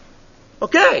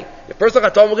 Okay, if personal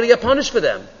chatoim, we're going to get punished for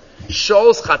them.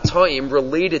 Shaul's chatoim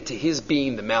related to his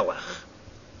being the Melech.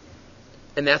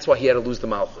 And that's why he had to lose the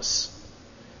Malchus.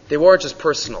 They weren't just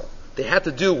personal. They had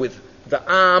to do with the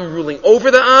Am ruling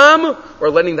over the Am, or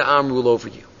letting the Am rule over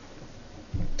you.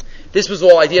 This was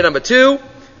all idea number 2.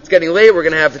 It's getting late. We're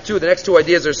going to have the next two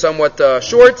ideas are somewhat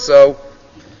short, so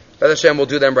B'ez Hashem will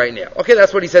do them right now. Okay,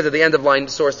 that's what he says at the end of line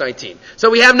source 19. So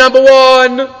we have number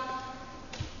 1.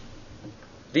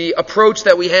 The approach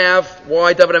that we have,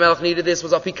 why David HaMelech needed this,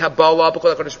 was Afi Kabbalah,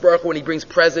 because HaKadosh Baruch Hu, when he brings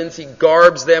presents, he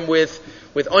garbs them with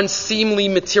unseemly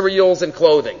materials and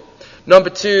clothing.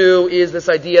 Number 2 is this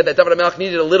idea that David HaMelech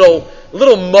needed a little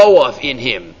Moav in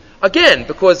him. Again,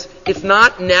 because it's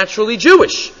not naturally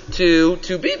Jewish to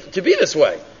be this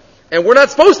way. And we're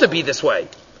not supposed to be this way.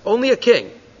 Only a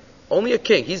king. Only a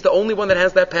king. He's the only one that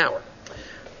has that power.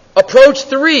 Approach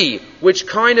 3, which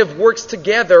kind of works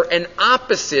together and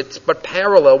opposite but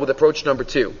parallel with approach number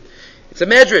 2. It's a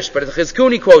medrash, but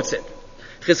Chizkuni quotes it.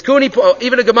 Chizkuni,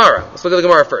 even a Gemara. Let's look at the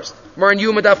Gemara first. Gemara in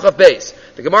Yuma Daf Chaf Beis.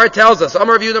 The Gemara tells us,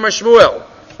 Amar Rav Yehuda Amar Shmuel.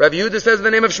 Rav Yehuda says in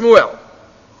the name of Shmuel.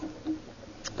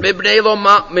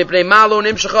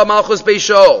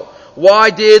 Why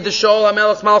did the Shaul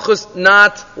HaMelech's Malchus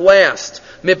not last?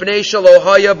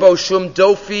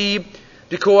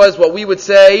 Because what we would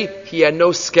say, he had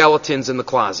no skeletons in the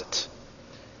closet.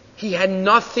 He had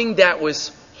nothing that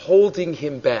was holding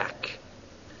him back.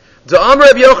 You know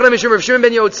what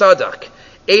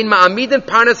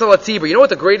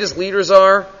the greatest leaders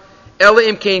are?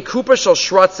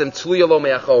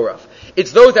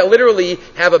 It's those that literally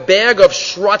have a bag of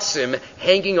shratzim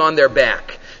hanging on their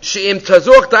back.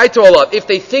 If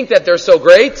they think that they're so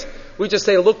great, we just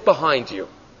say, look behind you.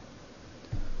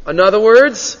 In other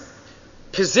words,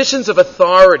 positions of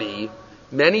authority,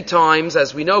 many times,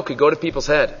 as we know, could go to people's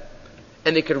head.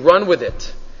 And they could run with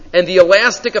it. And the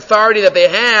elastic authority that they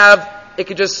have, it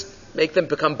could just make them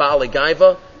become Baalei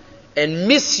Gaiva and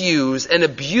misuse and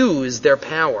abuse their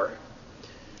power.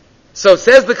 So it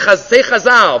says the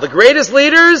Chazal, the greatest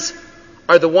leaders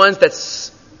are the ones that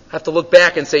have to look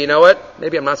back and say, you know what?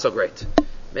 Maybe I'm not so great.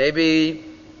 Maybe,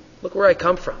 look where I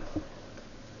come from.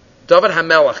 David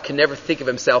HaMelech can never think of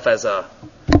himself as a,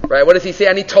 right? What does he say?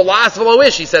 Ani tolas v'lo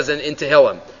ish, he says in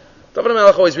Tehillim. David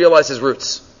HaMelech always realized his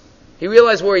roots. He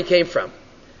realized where he came from.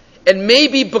 And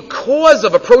maybe because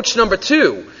of approach number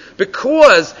 2,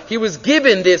 because he was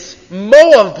given this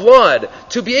moh of blood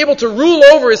to be able to rule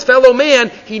over his fellow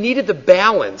man, he needed the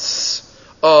balance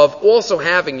of also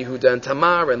having Yehuda and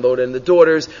Tamar and Loda and the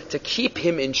daughters to keep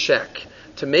him in check,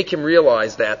 to make him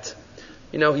realize that,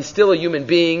 he's still a human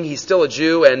being, he's still a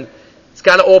Jew, and it's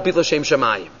got to all be L'Shem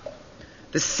Shamayim.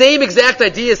 The same exact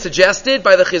idea is suggested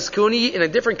by the Chizkuni in a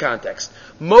different context.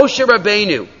 Moshe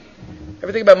Rabbeinu.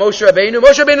 Ever think about Moshe Rabbeinu?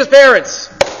 Moshe Rabbeinu's parents.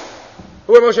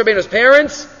 Who are Moshe Rabbeinu's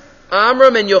parents?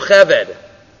 Amram and Yocheved.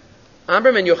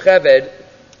 Amram and Yocheved,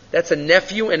 that's a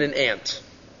nephew and an aunt.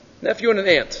 Nephew and an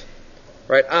aunt.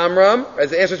 Right? Amram,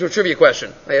 as the answer to a trivia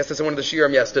question. I asked this in one of the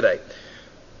shiurim yesterday.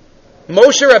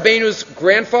 Moshe Rabbeinu's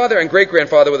grandfather and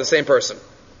great-grandfather were the same person.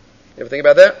 You ever think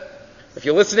about that? If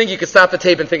you're listening, you can stop the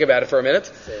tape and think about it for a minute.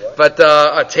 But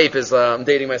a tape is, I'm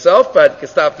dating myself, but you can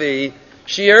stop the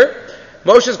shiur.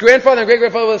 Moshe's grandfather and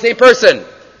great-grandfather were the same person.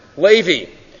 Levi.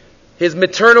 His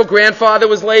maternal grandfather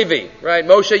was Levi, right?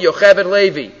 Moshe, Yocheved,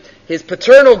 Levi. His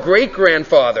paternal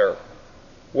great-grandfather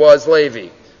was Levi.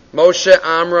 Moshe,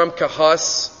 Amram,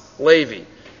 Kahas, Levi.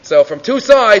 So from two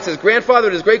sides, his grandfather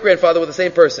and his great-grandfather were the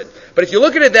same person. But if you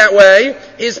look at it that way,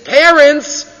 his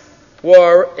parents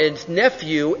were a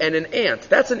nephew and an aunt.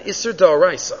 That's an Isser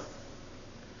D'Oraisa.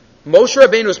 Moshe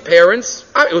Rabbeinu's parents,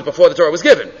 it was before the Torah was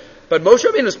given, but Moshe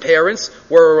Rabbeinu's parents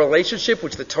were a relationship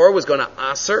which the Torah was going to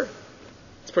aser.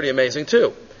 It's pretty amazing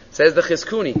too. Says the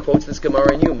Chizkuni, quotes this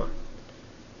Gemara in Yuma.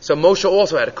 So Moshe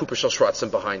also had a Kupa Shel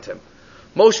Shratzim behind him.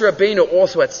 Moshe Rabbeinu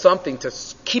also had something to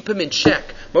keep him in check.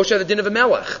 Moshe had the din of a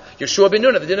Melech. Yeshua ben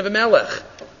Nun had the din of a Melech.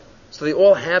 So they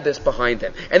all had this behind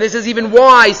them. And this is even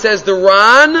why, says the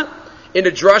Ran, in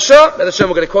the Drasha, we're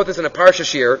going to quote this in a Parsha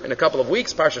Shir in a couple of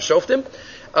weeks, Parsha Shoftim.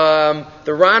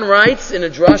 The Ran writes in a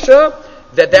Drasha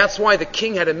that's why the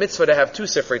king had a mitzvah to have 2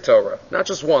 Sifrei Torah, not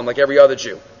just one, like every other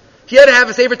Jew. He had to have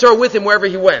a Sefer Torah with him wherever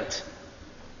he went.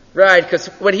 Right, because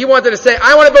when he wanted to say,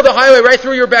 I want to build a highway right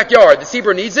through your backyard, the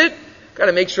Tzibur needs it, got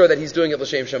to make sure that he's doing it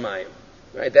L'Shem Shamayim.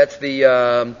 Right, that's the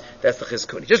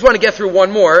Chizkuni. Just want to get through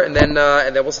one more, and then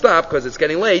we'll stop, because it's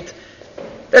getting late.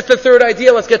 That's the third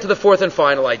idea. Let's get to the fourth and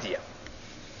final idea.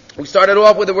 We started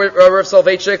off with the Rav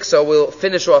Soloveitchik, so we'll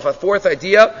finish off a fourth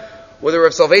idea with the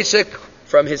Rav Soloveitchik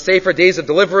from his Sefer Days of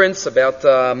Deliverance about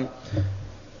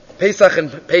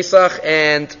Pesach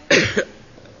and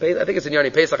I think it's in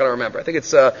Yoni Pesach, I don't remember. I think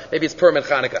it's maybe it's Purim and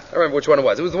Chanukah. I don't remember which one it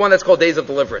was. It was the one that's called Days of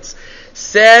Deliverance.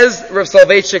 Says Rav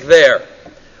Soloveitchik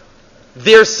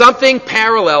there's something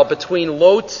parallel between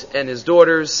Lot and his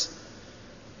daughters,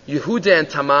 Yehuda and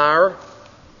Tamar,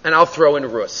 and I'll throw in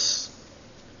Rus.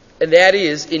 And that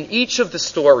is, in each of the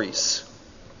stories,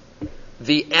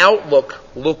 the outlook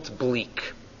looked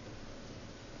bleak.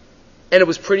 And it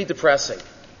was pretty depressing.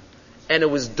 And it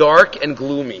was dark and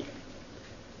gloomy.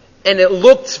 And it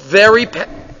looked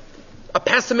a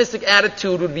pessimistic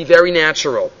attitude would be very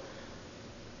natural.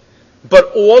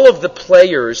 But all of the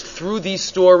players through these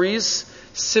stories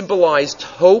symbolized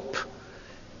hope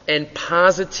and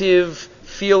positive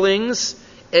feelings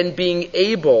and being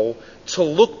able to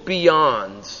look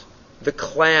beyond the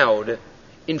cloud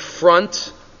in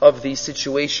front of the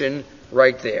situation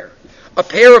right there. A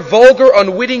pair of vulgar,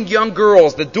 unwitting young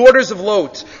girls, the daughters of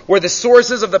Lot, were the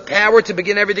sources of the power to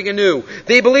begin everything anew.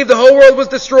 They believed the whole world was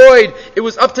destroyed. It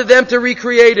was up to them to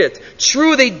recreate it.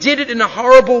 True, they did it in a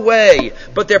horrible way,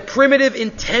 but their primitive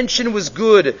intention was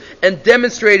good and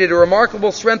demonstrated a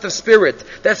remarkable strength of spirit.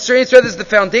 That strange strength is the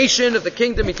foundation of the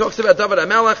kingdom. He talks about David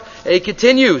HaMelech, and he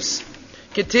continues.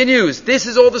 This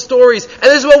is all the stories, and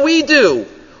this is what we do.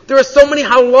 There are so many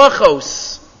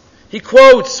halachos. He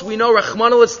quotes, we know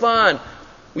Rachmana litzlan,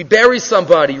 We bury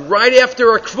somebody right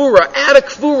after a kvura. At a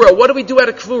kvura, what do we do at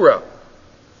a kvura?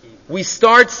 We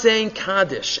start saying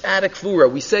Kaddish at a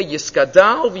kvura. We say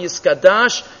Yiskadal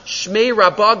v'Yiskadash Shmei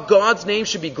Rabbah. God's name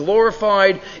should be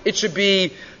glorified. It should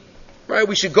be, right?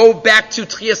 We should go back to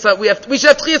Tchias. We should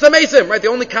have Tchias HaMesim, right? The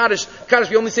only Kaddish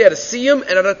we only say at a Siyum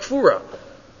and at a kvura.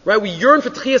 Right? We yearn for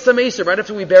Tchias HaMesim right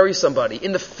after we bury somebody.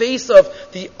 In the face of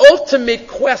the ultimate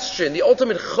question, the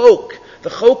ultimate chok, the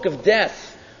chok of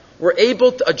death,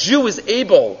 a Jew is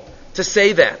able to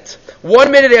say that.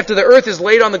 1 minute after the earth is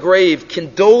laid on the grave,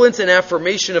 condolence and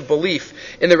affirmation of belief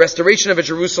in the restoration of a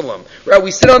Jerusalem. Right?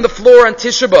 We sit on the floor on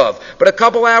Tisha B'Av, but a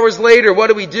couple hours later, what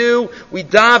do? We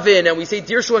daven and we say,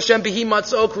 Dirshu Hashem bihi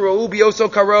matzok ru'u bioso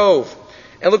karov.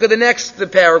 And look at the next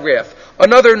paragraph.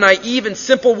 Another naive and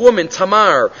simple woman,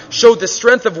 Tamar, showed the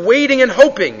strength of waiting and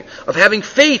hoping, of having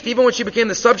faith even when she became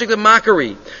the subject of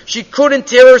mockery. She couldn't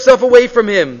tear herself away from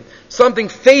him. Something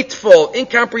faithful,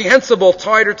 incomprehensible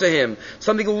tied her to him.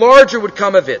 Something larger would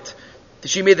come of it.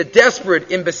 She made the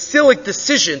desperate, imbecilic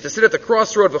decision to sit at the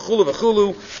crossroad,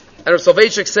 v'chulu. And Rav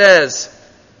Soloveitchik says,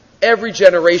 every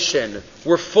generation,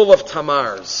 we're full of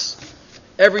Tamars.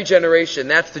 Every generation,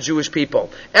 that's the Jewish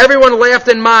people. Everyone laughed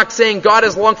and mocked, saying, God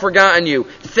has long forgotten you.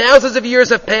 Thousands of years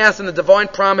have passed and the divine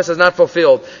promise is not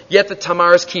fulfilled. Yet the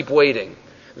Tamars keep waiting.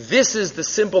 This is the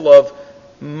symbol of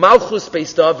Malchus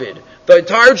Beis David. The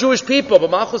entire Jewish people, but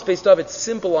Malchus Beis David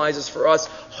symbolizes for us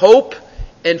hope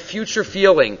and future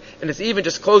feeling. And it's even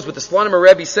just closed with the Slonimer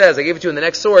Rebbe says, I gave it to you in the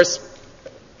next source,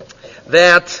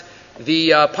 that the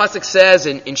Pasuk says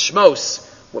in Shmos,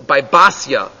 by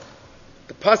Basya,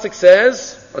 the Pasuk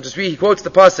says, I'll just read, he quotes the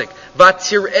Pasuk,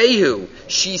 Vatirehu,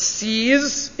 she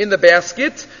sees in the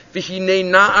basket, V'hinei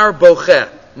na'ar bocheh,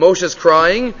 Moshe's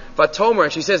crying, Vatomer,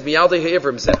 and she says, Miyaldei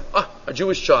ha'ivrim zeh, a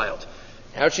Jewish child.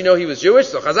 How did she know he was Jewish?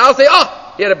 So Chazal say,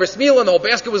 he had a bris milah and the whole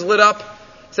basket was lit up.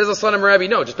 Says Aslan Rabbi,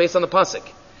 no, just based on the Pasuk.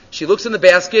 She looks in the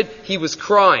basket, he was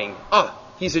crying.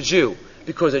 He's a Jew.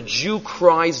 Because a Jew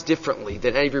cries differently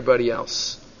than everybody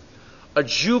else. A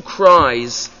Jew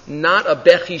cries not a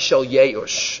bechi shel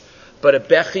yeush, but a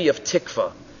bechi of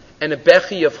tikva, and a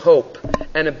bechi of hope,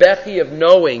 and a bechi of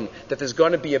knowing that there's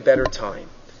going to be a better time.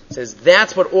 It says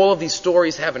that's what all of these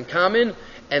stories have in common,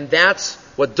 and that's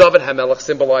what David HaMelech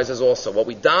symbolizes also. What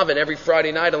we daven every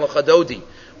Friday night on L'Chadodi.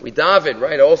 We daven,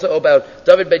 right, also about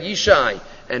David Ben Yishai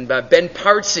and Ben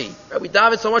Partzi. Right? We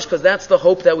daven so much because that's the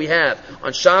hope that we have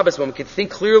on Shabbos when we can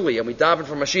think clearly and we daven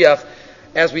for Mashiach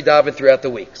as we daven throughout the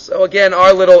week. So again,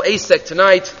 our little asek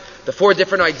tonight, the 4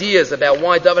 different ideas about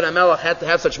why David HaMelech had to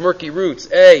have such murky roots.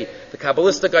 A, the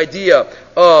Kabbalistic idea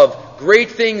of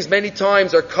great things many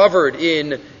times are covered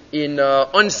in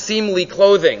unseemly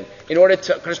clothing in order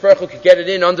to, Kadosh Baruch Hu could get it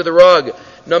in under the rug.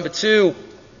 Number 2,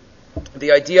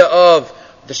 the idea of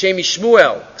the Shem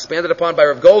Shmuel, expanded upon by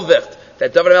Rav Goldvicht,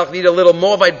 that David HaMelech needed a little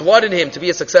Moabite blood in him to be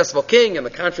a successful king, and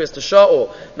the contrast to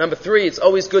Shaul. Number 3, it's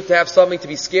always good to have something to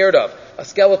be scared of. A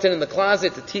skeleton in the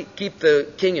closet to keep the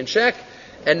king in check.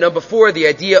 And number 4, the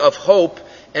idea of hope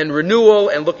and renewal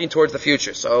and looking towards the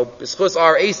future. So, b'schus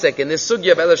our asek in this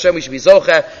sugya, B'ez Hashem, we should be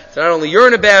zocheh to not only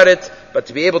yearn about it, but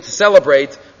to be able to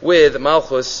celebrate with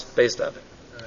Malchus Beis David.